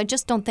income tax. I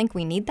just don't think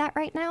we need that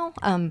right now.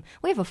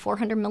 We have a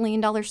 $400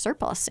 million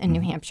surplus in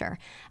New Hampshire.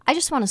 I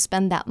just want to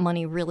spend that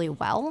money really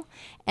well.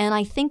 And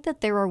I think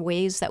that there are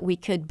ways that we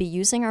could be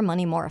using our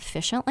money more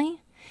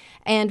efficiently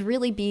and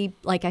really be,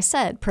 like I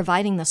said,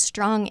 providing the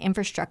strong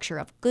infrastructure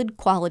of good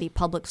quality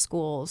public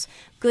schools,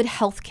 good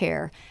health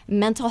care,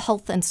 mental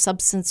health and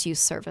substance use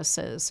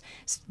services,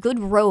 good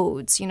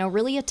roads,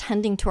 really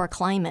attending to our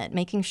climate,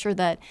 making sure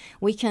that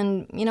we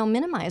can,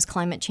 minimize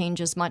climate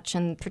change as much,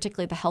 and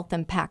particularly the health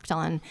impact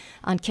on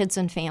kids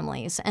and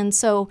families. And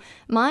so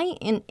my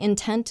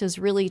intent is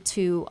really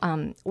to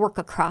work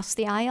across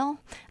the aisle,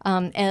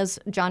 as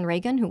John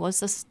Reagan, who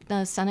was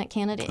the Senate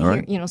candidate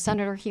here,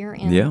 senator here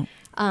in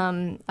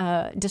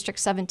District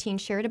 17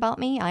 shared about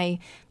me. I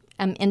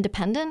am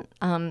independent.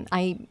 I'm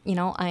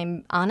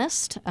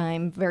honest.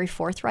 I'm very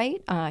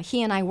forthright.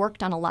 He and I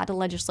worked on a lot of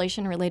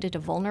legislation related to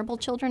vulnerable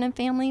children and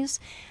families.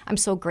 I'm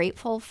so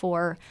grateful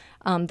for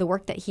the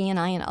work that he and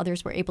I and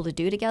others were able to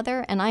do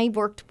together. And I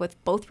worked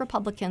with both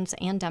Republicans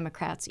and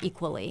Democrats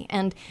equally,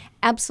 and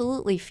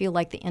absolutely feel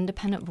like the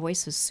independent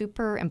voice is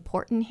super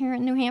important here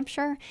in New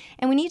Hampshire,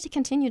 and we need to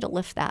continue to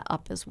lift that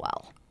up as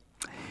well.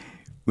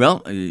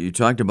 Well, you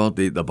talked about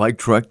the bike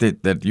trek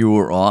that you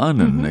were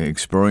on and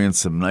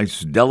experienced some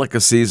nice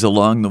delicacies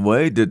along the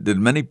way. Did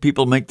many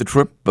people make the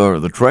trip or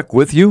the trek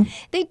with you?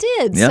 They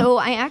did. Yeah. So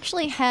I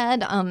actually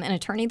had an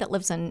attorney that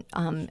lives in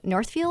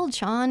Northfield.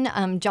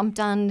 Sean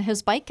jumped on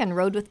his bike and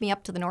rode with me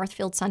up to the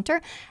Northfield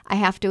Center. I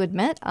have to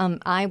admit,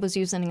 I was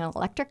using an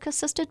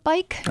electric-assisted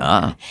bike,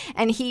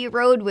 and he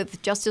rode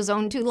with just his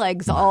own two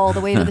legs all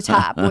the way to the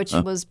top, which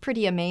was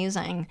pretty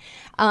amazing.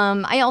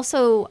 I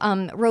also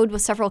rode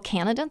with several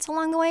candidates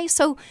along the way.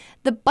 So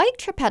the bike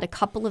trip had a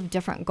couple of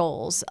different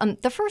goals.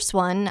 The first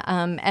one,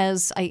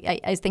 as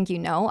I think you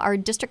know, our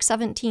District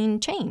 17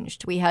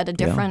 changed. We had a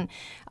different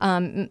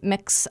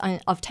mix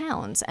of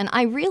towns. And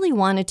I really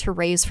wanted to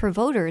raise for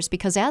voters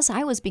because as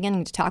I was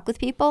beginning to talk with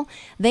people,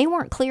 they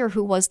weren't clear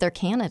who was their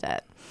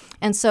candidate.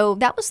 And so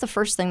that was the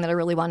first thing that I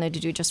really wanted to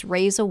do, just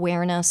raise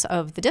awareness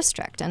of the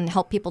district and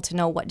help people to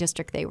know what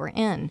district they were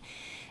in.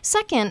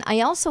 Second,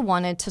 I also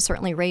wanted to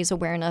certainly raise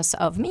awareness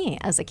of me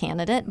as a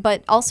candidate,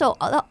 but also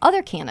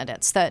other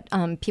candidates that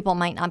people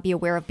might not be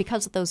aware of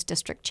because of those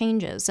district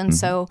changes. And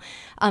so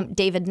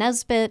David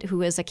Nesbitt,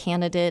 who is a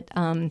candidate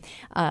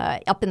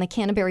up in the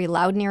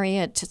Canterbury-Loudon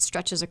area, it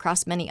stretches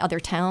across many other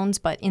towns,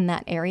 but in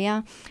that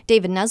area.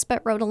 David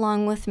Nesbitt rode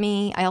along with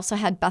me. I also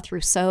had Beth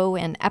Rousseau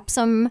and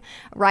Epsom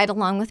ride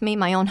along with me.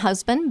 My own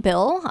husband,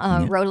 Bill,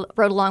 rode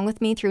along with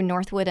me through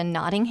Northwood and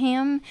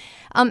Nottingham.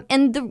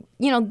 And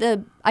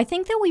I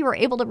think that we were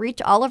able to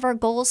reach all of our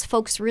goals.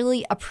 Folks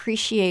really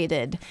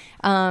appreciated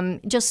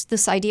just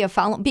this idea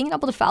of being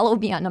able to follow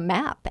me on a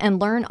map and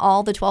learn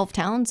all the 12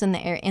 towns in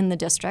the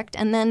district,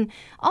 and then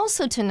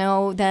also to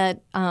know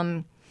that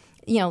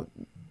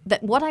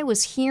that what I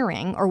was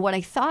hearing or what I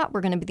thought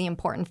were going to be the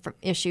important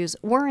issues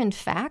were in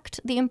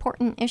fact the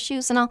important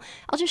issues. And I'll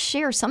just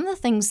share some of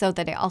the things though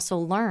that I also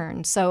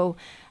learned. So.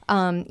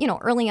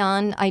 Early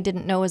on, I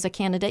didn't know as a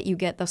candidate, you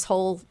get this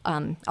whole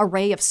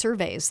array of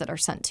surveys that are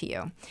sent to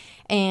you.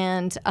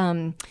 And,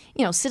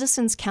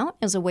 Citizens Count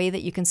is a way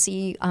that you can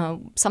see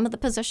some of the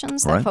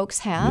positions that folks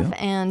have.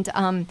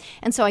 Yeah.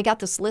 And so I got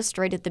this list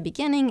right at the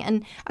beginning.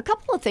 And a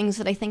couple of things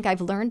that I think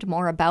I've learned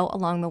more about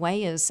along the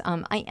way is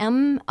I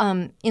am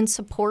in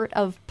support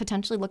of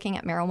potentially looking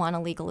at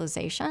marijuana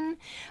legalization,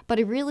 but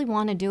I really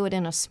want to do it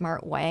in a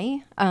smart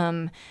way.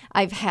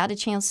 I've had a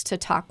chance to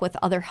talk with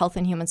other health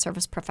and human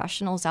service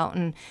professionals out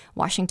in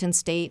Washington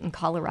State and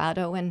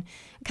Colorado and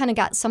kind of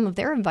got some of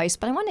their advice,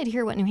 but I wanted to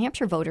hear what New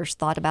Hampshire voters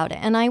thought about it.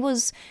 And I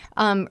was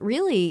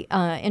really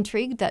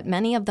intrigued that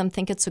many of them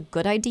think it's a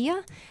good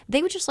idea.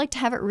 They would just like to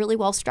have it really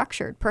well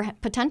structured,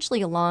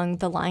 potentially along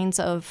the lines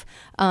of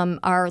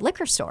our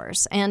liquor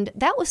stores. And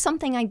that was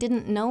something I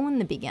didn't know in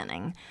the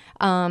beginning.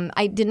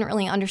 I didn't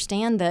really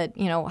understand that,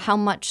 how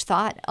much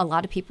thought a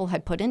lot of people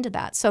had put into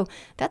that. So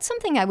that's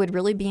something I would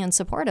really be in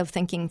support of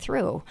thinking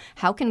through.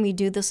 How can we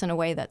do this in a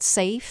way that's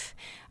safe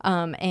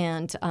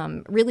and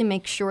really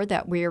make sure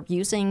that we're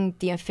using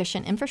the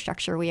efficient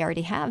infrastructure we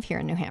already have here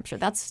in New Hampshire?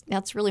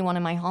 That's really one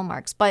of my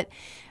hallmarks. But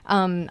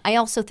I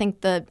also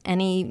think that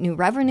any new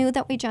revenue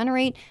that we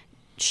generate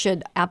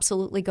should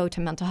absolutely go to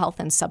mental health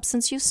and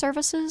substance use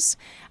services,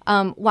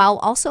 while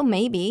also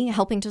maybe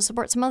helping to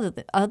support some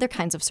other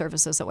kinds of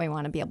services that we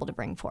want to be able to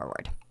bring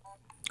forward.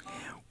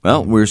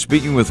 Well, we're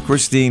speaking with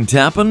Christine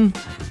Tappen,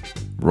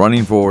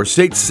 running for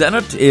State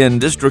Senate in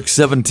District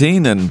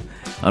 17, and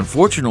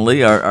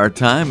unfortunately, our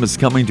time is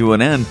coming to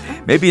an end.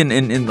 Maybe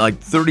in like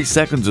 30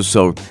 seconds or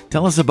so,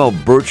 tell us about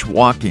Birch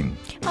Walking.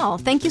 Oh,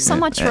 thank you so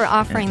much for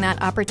offering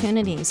that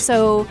opportunity.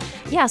 So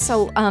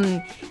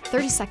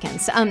 30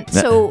 seconds.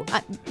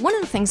 One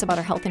of the things about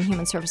our health and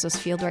human services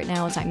field right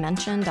now, as I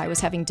mentioned, I was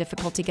having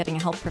difficulty getting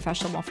a health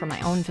professional for my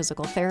own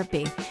physical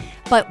therapy.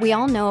 But we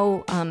all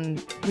know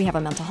we have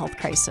a mental health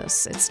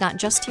crisis. It's not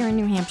just here in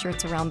New Hampshire,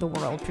 it's around the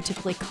world.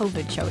 Particularly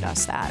COVID showed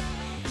us that.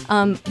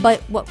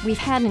 But what we've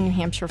had in New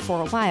Hampshire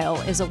for a while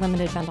is a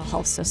limited mental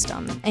health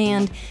system.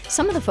 And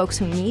some of the folks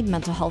who need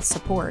mental health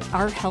support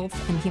are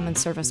health and human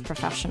service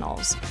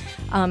professionals.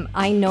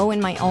 I know in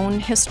my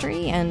own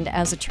history and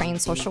as a trained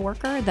social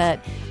worker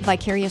that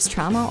vicarious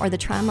trauma, or the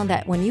trauma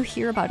that when you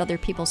hear about other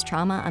people's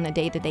trauma on a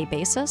day-to-day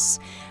basis,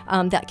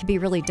 that can be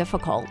really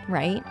difficult,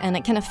 right? And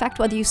it can affect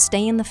whether you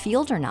stay in the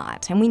field or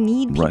not. And we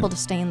need people to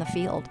stay in the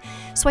field.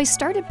 So I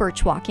started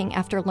Birch Walking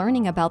after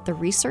learning about the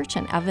research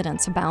and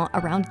evidence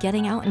around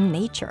getting out in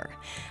nature.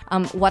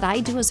 What I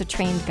do as a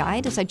trained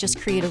guide is I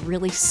just create a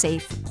really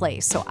safe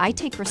place. So I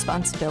take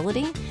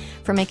responsibility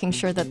for making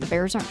sure that the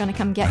bears aren't going to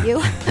come get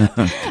you.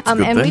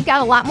 And we've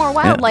got a lot more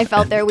wildlife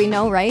out there, we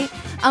know, right?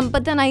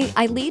 But then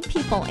I lead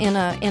people in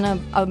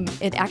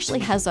it actually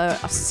has a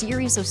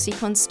series of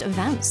sequenced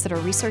events that are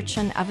research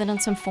and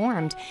evidence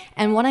informed.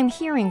 And what I'm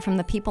hearing from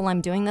the people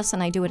I'm doing this,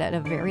 and I do it at a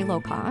very low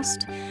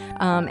cost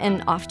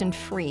and often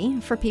free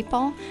for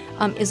people,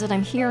 is that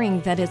I'm hearing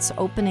that it's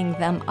opening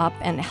them up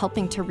and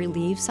helping to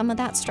relieve some of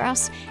that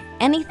stress.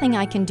 Anything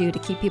I can do to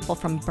keep people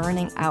from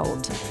burning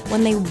out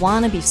when they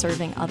want to be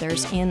serving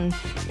others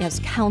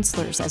as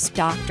counselors, as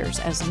doctors,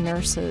 as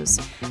nurses,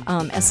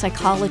 as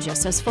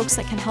psychologists, as folks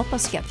that can help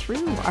us get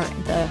through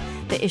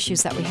the the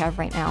issues that we have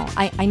right now.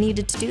 I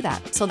needed to do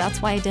that. So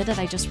that's why I did it.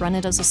 I just run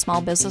it as a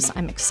small business.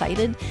 I'm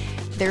excited.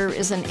 There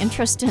is an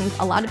interest in,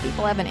 a lot of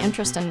people have an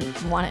interest and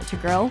want it to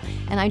grow.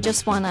 And I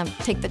just want to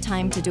take the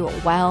time to do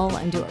it well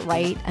and do it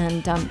right.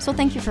 And so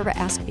thank you for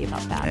asking me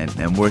about that.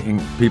 And where can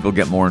people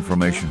get more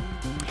information?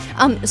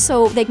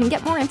 So they can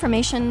get more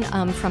information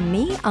from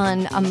me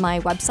on my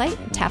website,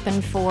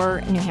 Tappan for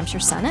New Hampshire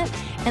Senate,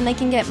 and they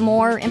can get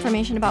more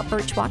information about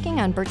Birch Walking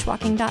on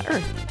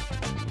birchwalking.earth.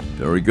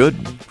 Very good.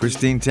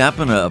 Christine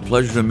Tappan, a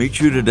pleasure to meet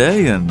you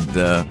today, and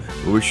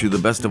we wish you the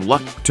best of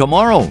luck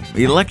tomorrow,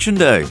 Election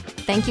Day.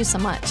 Thank you so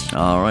much.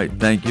 All right.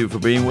 Thank you for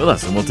being with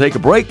us, and we'll take a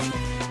break.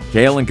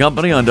 Kale and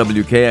Company on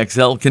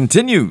WKXL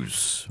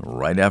continues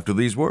right after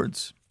these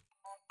words.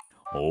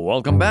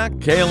 Welcome back,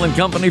 Kale and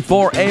Company,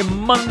 for a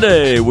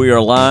Monday. We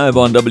are live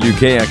on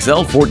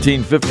WKXL,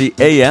 1450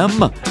 AM,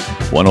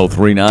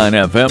 1039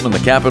 FM in the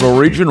Capital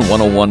Region,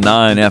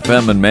 1019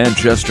 FM in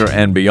Manchester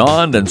and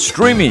beyond, and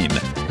streaming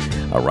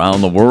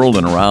around the world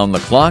and around the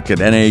clock at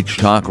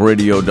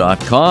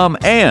nhtalkradio.com.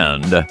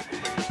 And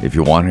if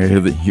you want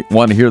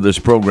to hear this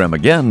program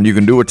again, you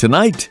can do it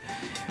tonight,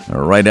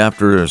 right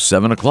after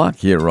 7 o'clock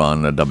here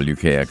on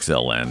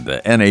WKXL and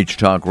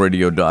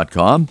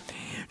nhtalkradio.com.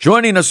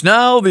 Joining us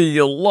now,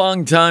 the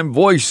longtime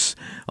voice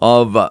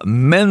of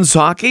men's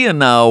hockey and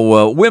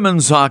now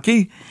women's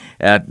hockey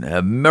at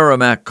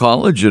Merrimack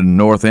College in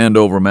North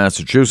Andover,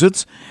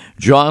 Massachusetts,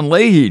 John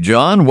Leahy.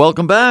 John,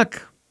 welcome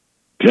back.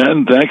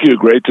 Ken, thank you.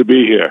 Great to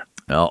be here.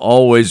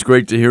 Always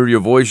great to hear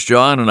your voice,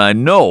 John, and I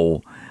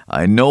know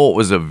it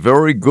was a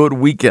very good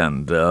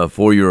weekend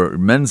for your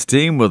men's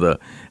team with a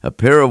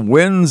pair of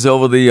wins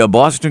over the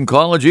Boston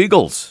College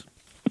Eagles.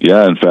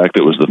 Yeah, in fact,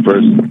 it was the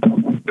first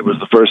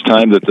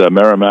time that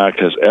Merrimack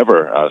has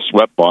ever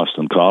swept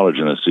Boston College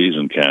in a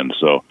season, Ken.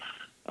 So,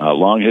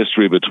 long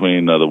history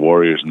between the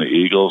Warriors and the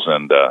Eagles,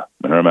 and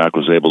Merrimack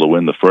was able to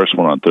win the first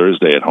one on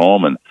Thursday at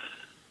home, and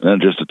then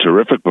just a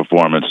terrific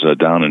performance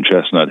down in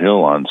Chestnut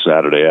Hill on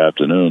Saturday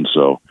afternoon.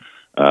 So,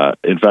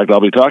 in fact, I'll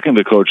be talking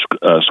to Coach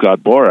Scott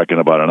Borek in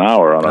about an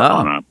hour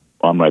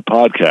on my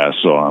podcast,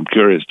 so I'm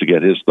curious to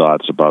get his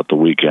thoughts about the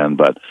weekend.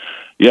 But,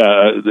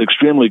 yeah,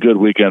 extremely good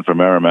weekend for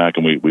Merrimack,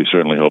 and we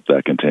certainly hope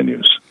that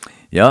continues.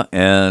 Yeah,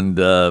 and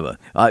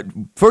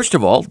first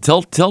of all,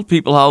 tell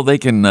people how they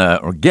can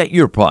get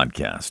your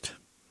podcast.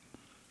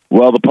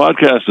 Well, the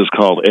podcast is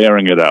called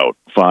Airing It Out,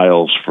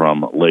 Files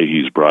from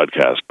Leahy's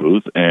Broadcast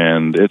Booth,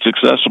 and it's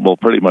accessible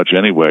pretty much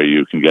anywhere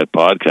you can get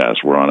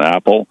podcasts. We're on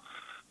Apple,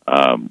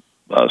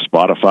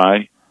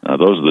 Spotify.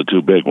 Those are the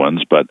two big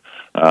ones, but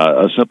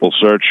a simple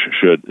search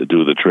should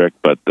do the trick.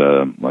 But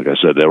like I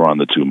said, they're on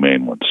the two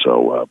main ones.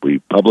 So we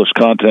publish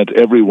content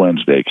every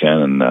Wednesday,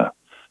 Ken, and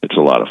it's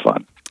a lot of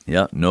fun.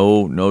 Yeah,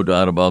 no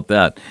doubt about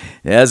that.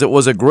 As it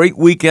was a great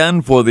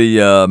weekend for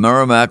the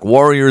Merrimack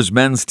Warriors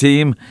men's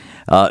team,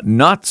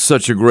 not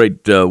such a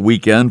great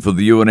weekend for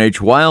the UNH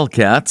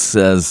Wildcats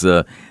as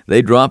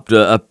they dropped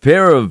a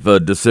pair of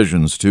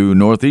decisions to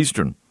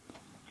Northeastern.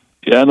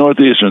 Yeah,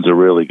 Northeastern's a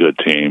really good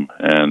team,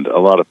 and a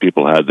lot of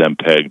people had them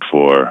pegged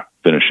for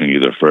finishing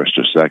either first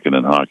or second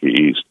in Hockey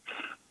East.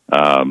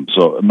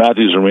 So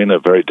Matthews Arena, a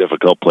very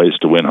difficult place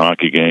to win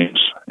hockey games,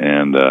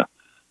 and the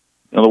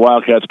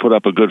Wildcats put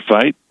up a good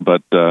fight,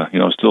 but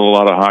still a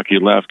lot of hockey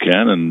left,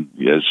 Ken. And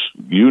as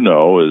you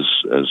know, as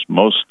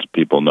most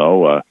people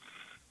know,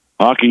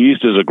 Hockey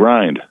East is a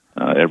grind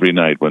every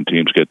night when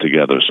teams get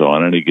together. So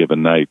on any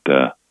given night,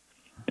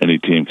 any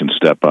team can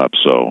step up.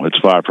 So it's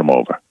far from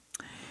over.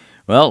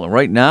 Well,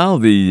 right now,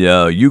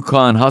 the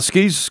Yukon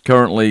Huskies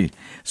currently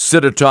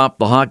sit atop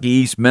the Hockey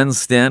East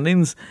men's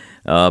standings,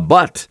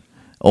 but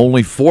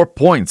only 4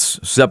 points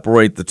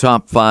separate the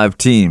top 5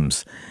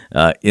 teams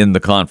in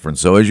the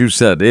conference. So as you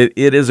said, it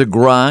is a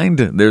grind.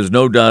 There's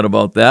no doubt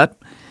about that.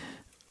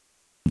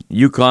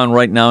 Yukon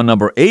right now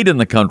number 8 in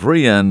the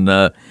country, and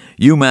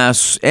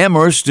UMass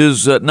Amherst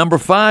is number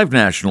 5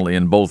 nationally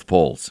in both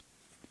polls.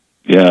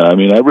 Yeah, I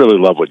mean, I really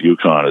love what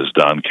Yukon has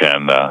done,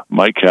 Ken.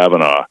 Mike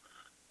Kavanaugh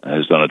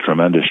has done a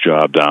tremendous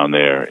job down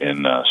there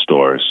in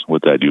Storrs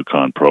with that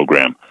Yukon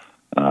program.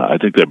 I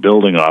think they're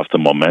building off the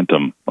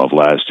momentum of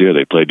last year.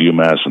 They played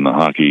UMass in the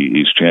Hockey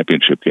East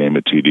Championship game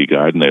at TD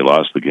Garden. They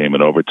lost the game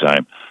in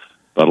overtime.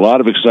 But a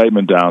lot of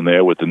excitement down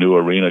there with the new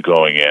arena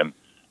going in.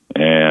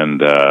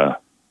 And,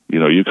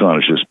 Yukon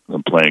is just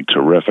playing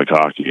terrific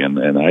hockey. And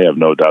I have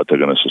no doubt they're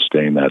going to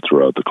sustain that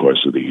throughout the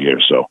course of the year.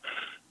 So,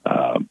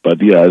 in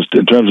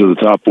terms of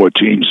the top 4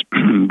 teams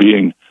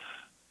being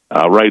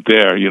right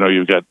there,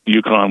 you've got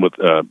Yukon with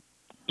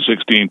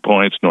 16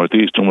 points,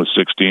 Northeastern with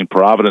 16.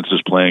 Providence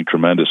is playing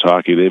tremendous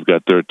hockey. They've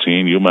got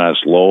 13.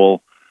 UMass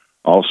Lowell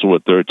also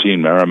at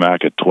 13.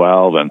 Merrimack at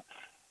 12. And,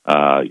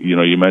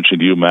 you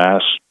mentioned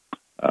UMass.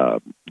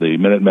 The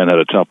Minutemen had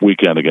a tough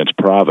weekend against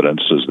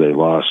Providence as they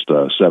lost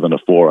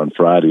 7-4 on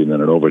Friday and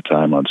then in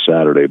overtime on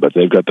Saturday. But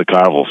they've got the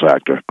Carvel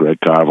factor. Greg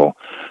Carvel,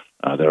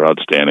 their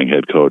outstanding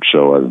head coach.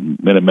 So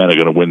Minutemen are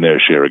going to win their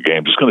share of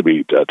games. It's going to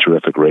be a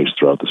terrific race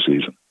throughout the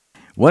season.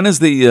 When is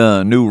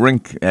the new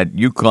rink at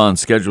Yukon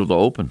scheduled to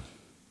open?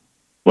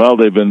 Well,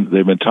 they've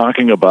been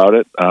talking about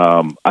it.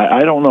 I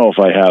don't know if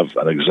I have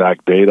an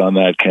exact date on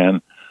that,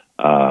 Ken.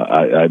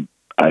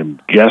 I'm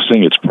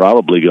guessing it's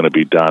probably going to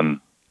be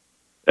done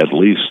at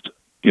least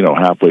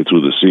halfway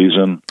through the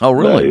season. Oh,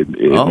 really?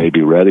 It may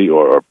be ready,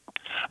 or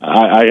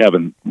I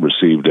haven't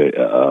received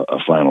a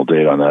final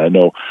date on that. I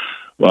know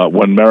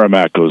when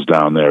Merrimack goes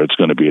down there, it's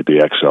going to be at the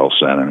XL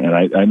Center,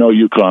 and I know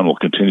UConn will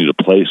continue to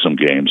play some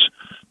games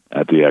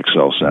at the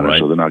XL Center, right.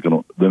 So they're not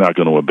going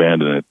to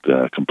abandon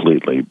it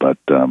completely. But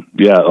a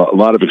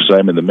lot of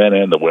excitement. The men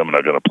and the women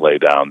are going to play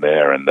down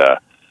there, and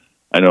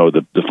I know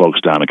the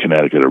folks down in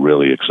Connecticut are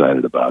really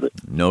excited about it.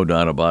 No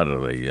doubt about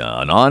it.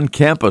 An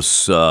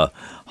on-campus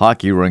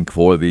hockey rink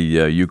for the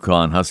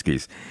UConn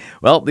Huskies.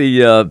 Well,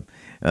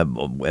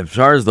 as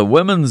far as the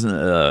women's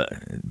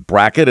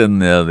bracket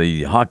and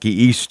the Hockey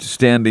East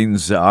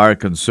standings are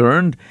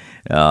concerned,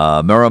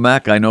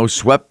 Merrimack, I know,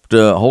 swept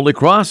Holy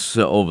Cross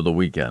over the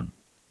weekend.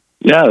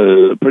 Yeah,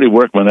 a pretty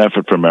workman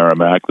effort for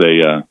Merrimack.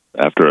 They,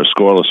 after a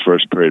scoreless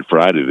first period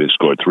Friday, they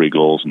scored 3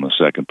 goals in the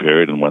second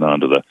period and went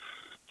on to the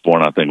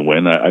 4-0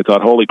 win. I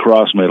thought Holy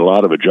Cross made a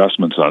lot of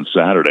adjustments on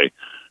Saturday.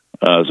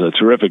 It was a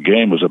terrific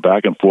game. It was a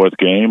back-and-forth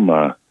game.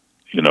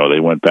 They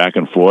went back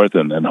and forth,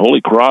 and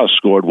Holy Cross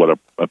scored what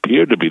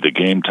appeared to be the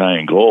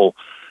game-tying goal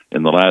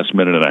in the last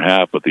minute and a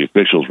half, but the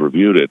officials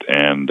reviewed it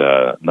and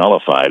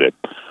nullified it.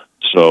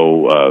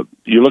 So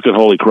you look at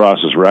Holy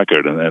Cross's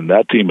record, and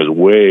that team is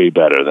way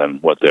better than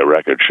what their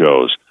record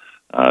shows.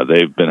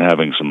 They've been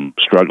having some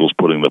struggles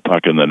putting the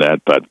puck in the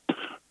net, but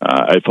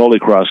if Holy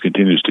Cross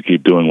continues to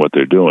keep doing what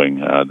they're doing,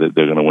 they're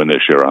going to win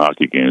their share of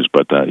hockey games.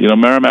 But,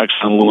 Merrimack's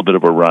on a little bit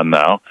of a run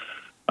now.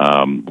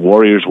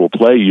 Warriors will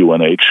play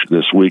UNH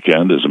this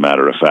weekend, as a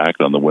matter of fact,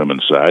 on the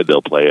women's side.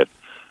 They'll play at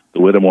the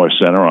Whittemore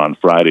Center on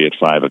Friday at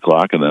 5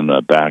 o'clock, and then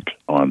back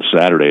on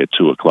Saturday at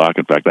 2 o'clock.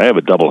 In fact, I have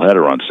a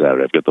doubleheader on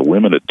Saturday. I've got the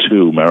women at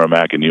 2,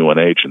 Merrimack and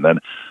UNH, and then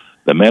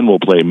the men will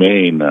play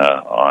Maine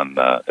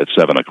at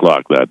 7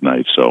 o'clock that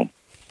night. So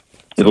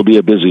it'll be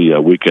a busy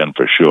weekend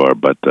for sure,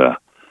 but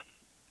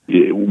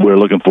we're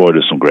looking forward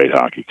to some great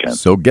hockey, Ken.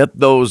 So get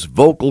those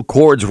vocal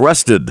cords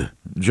rested,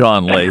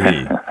 John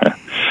Leahy.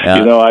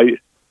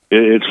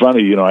 It's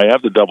funny, I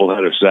have the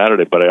doubleheader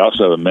Saturday, but I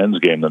also have a men's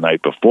game the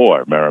night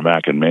before.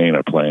 Merrimack and Maine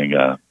are playing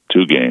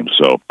 2 games,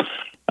 so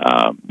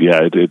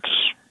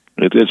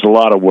it's a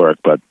lot of work,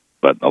 but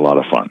a lot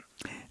of fun.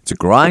 It's a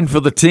grind for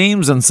the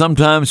teams and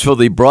sometimes for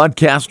the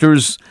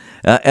broadcasters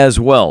as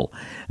well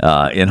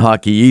in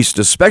Hockey East,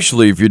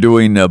 especially if you're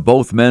doing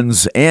both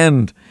men's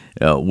and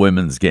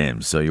women's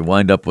games. So you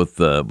wind up with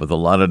a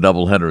lot of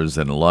doubleheaders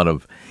and a lot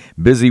of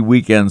busy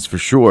weekends for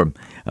sure.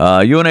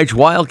 UNH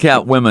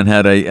Wildcat women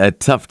had a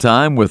tough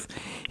time with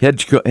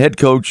head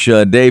coach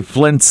Dave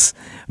Flint's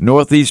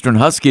Northeastern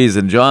Huskies.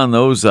 And, John,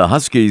 those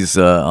Huskies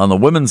on the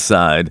women's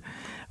side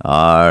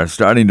are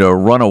starting to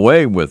run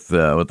away with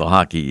the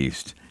Hockey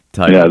East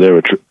title. Yeah, they're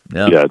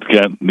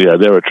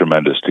a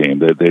tremendous team.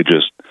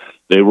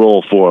 They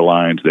roll 4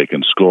 lines. They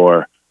can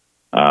score.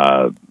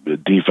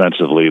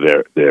 Defensively,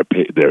 they're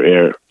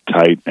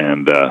airtight,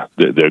 and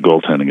their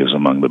goaltending is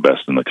among the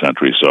best in the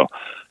country. So,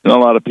 a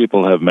lot of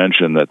people have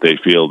mentioned that they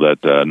feel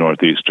that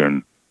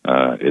Northeastern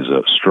is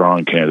a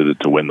strong candidate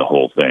to win the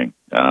whole thing.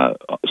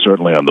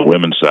 Certainly on the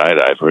women's side,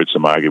 I've heard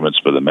some arguments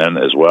for the men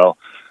as well.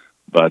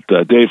 But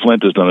Dave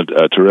Flint has done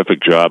a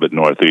terrific job at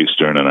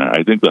Northeastern, and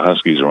I think the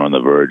Huskies are on the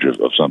verge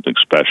of something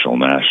special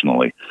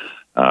nationally.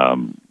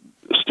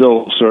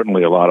 Still,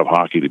 certainly a lot of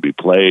hockey to be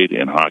played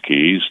in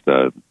Hockey East.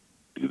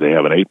 They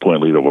have an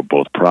 8-point lead over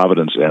both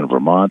Providence and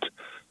Vermont.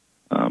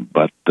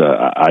 But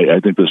I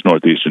think this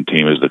Northeastern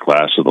team is the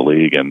class of the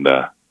league. And,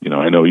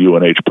 I know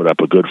UNH put up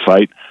a good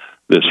fight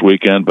this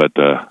weekend, but,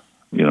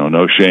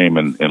 no shame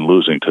in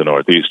losing to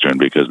Northeastern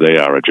because they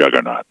are a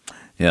juggernaut.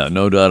 Yeah,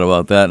 no doubt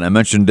about that. And I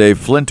mentioned Dave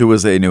Flint, who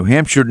is a New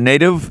Hampshire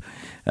native,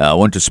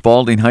 went to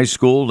Spalding High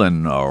School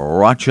in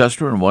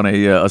Rochester and won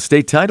a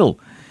state title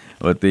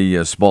with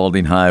the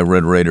Spalding High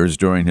Red Raiders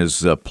during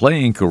his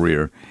playing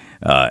career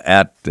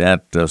at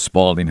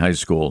Spalding High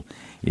School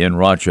in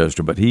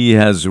Rochester. But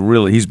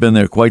he's been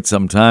there quite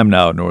some time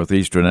now at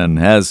Northeastern and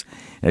has,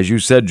 as you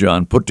said,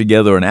 John, put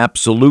together an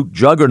absolute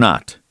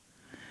juggernaut.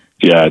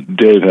 Yeah,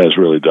 Dave has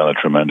really done a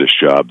tremendous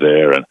job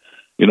there. And,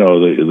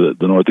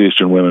 the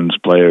Northeastern women's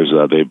players,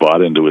 they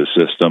bought into his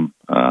system.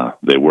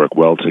 They work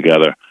well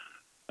together.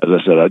 As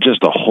I said,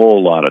 just a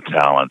whole lot of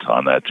talent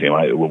on that team.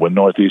 When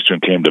Northeastern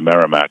came to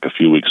Merrimack a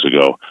few weeks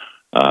ago,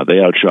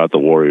 they outshot the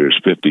Warriors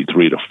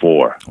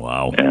 53-4.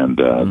 Wow. And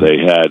they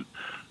had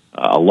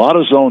a lot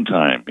of zone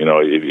time.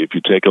 If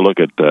you take a look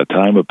at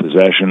time of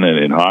possession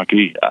in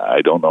hockey,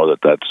 I don't know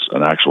that that's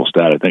an actual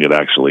stat. I think it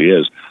actually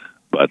is.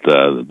 But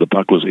the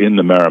puck was in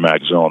the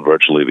Merrimack zone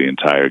virtually the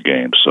entire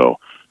game. So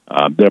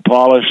they're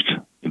polished,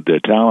 they're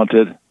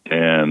talented,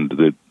 and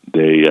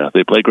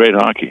they play great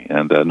hockey.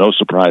 And no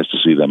surprise to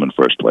see them in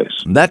first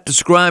place. That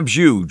describes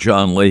you,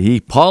 John Leahy,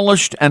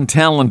 polished and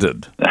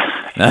talented.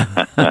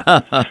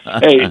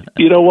 Hey,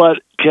 you know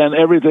what, Ken,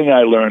 everything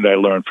I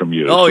learned from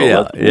you. Oh,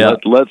 so yeah.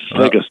 Let's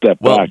take a step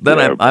well, back. Then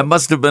there. I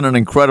must have been an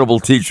incredible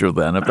teacher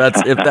then, if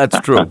that's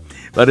true.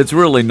 But it's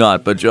really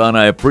not. But John,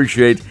 I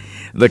appreciate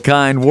the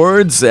kind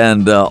words,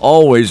 and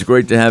always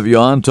great to have you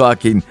on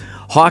talking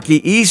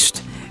Hockey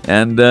East.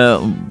 And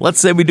let's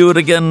say we do it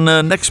again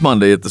next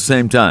Monday at the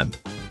same time.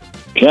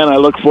 Ken, I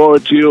look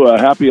forward to you.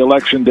 Happy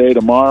Election Day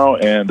tomorrow,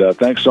 and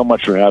thanks so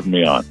much for having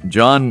me on.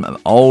 John,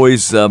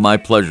 always my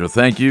pleasure.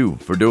 Thank you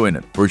for doing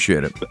it.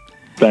 Appreciate it.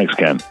 Thanks,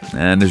 Ken.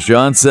 And as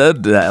John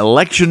said,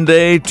 Election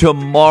Day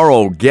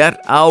tomorrow. Get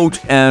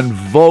out and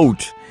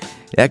vote.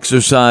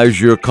 Exercise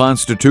your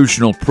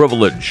constitutional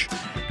privilege.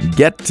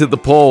 Get to the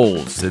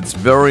polls. It's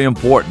very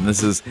important.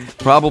 This is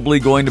probably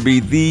going to be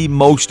the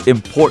most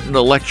important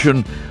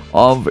election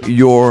of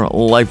your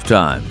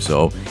lifetime.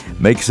 So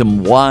make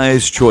some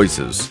wise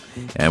choices.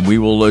 And we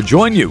will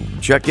join you.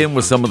 Check in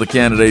with some of the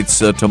candidates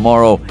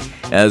tomorrow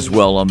as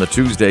well on the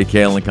Tuesday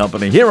Kale &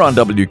 Company here on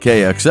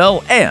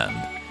WKXL and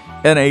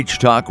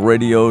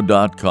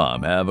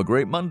NHTalkRadio.com. Have a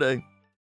great Monday.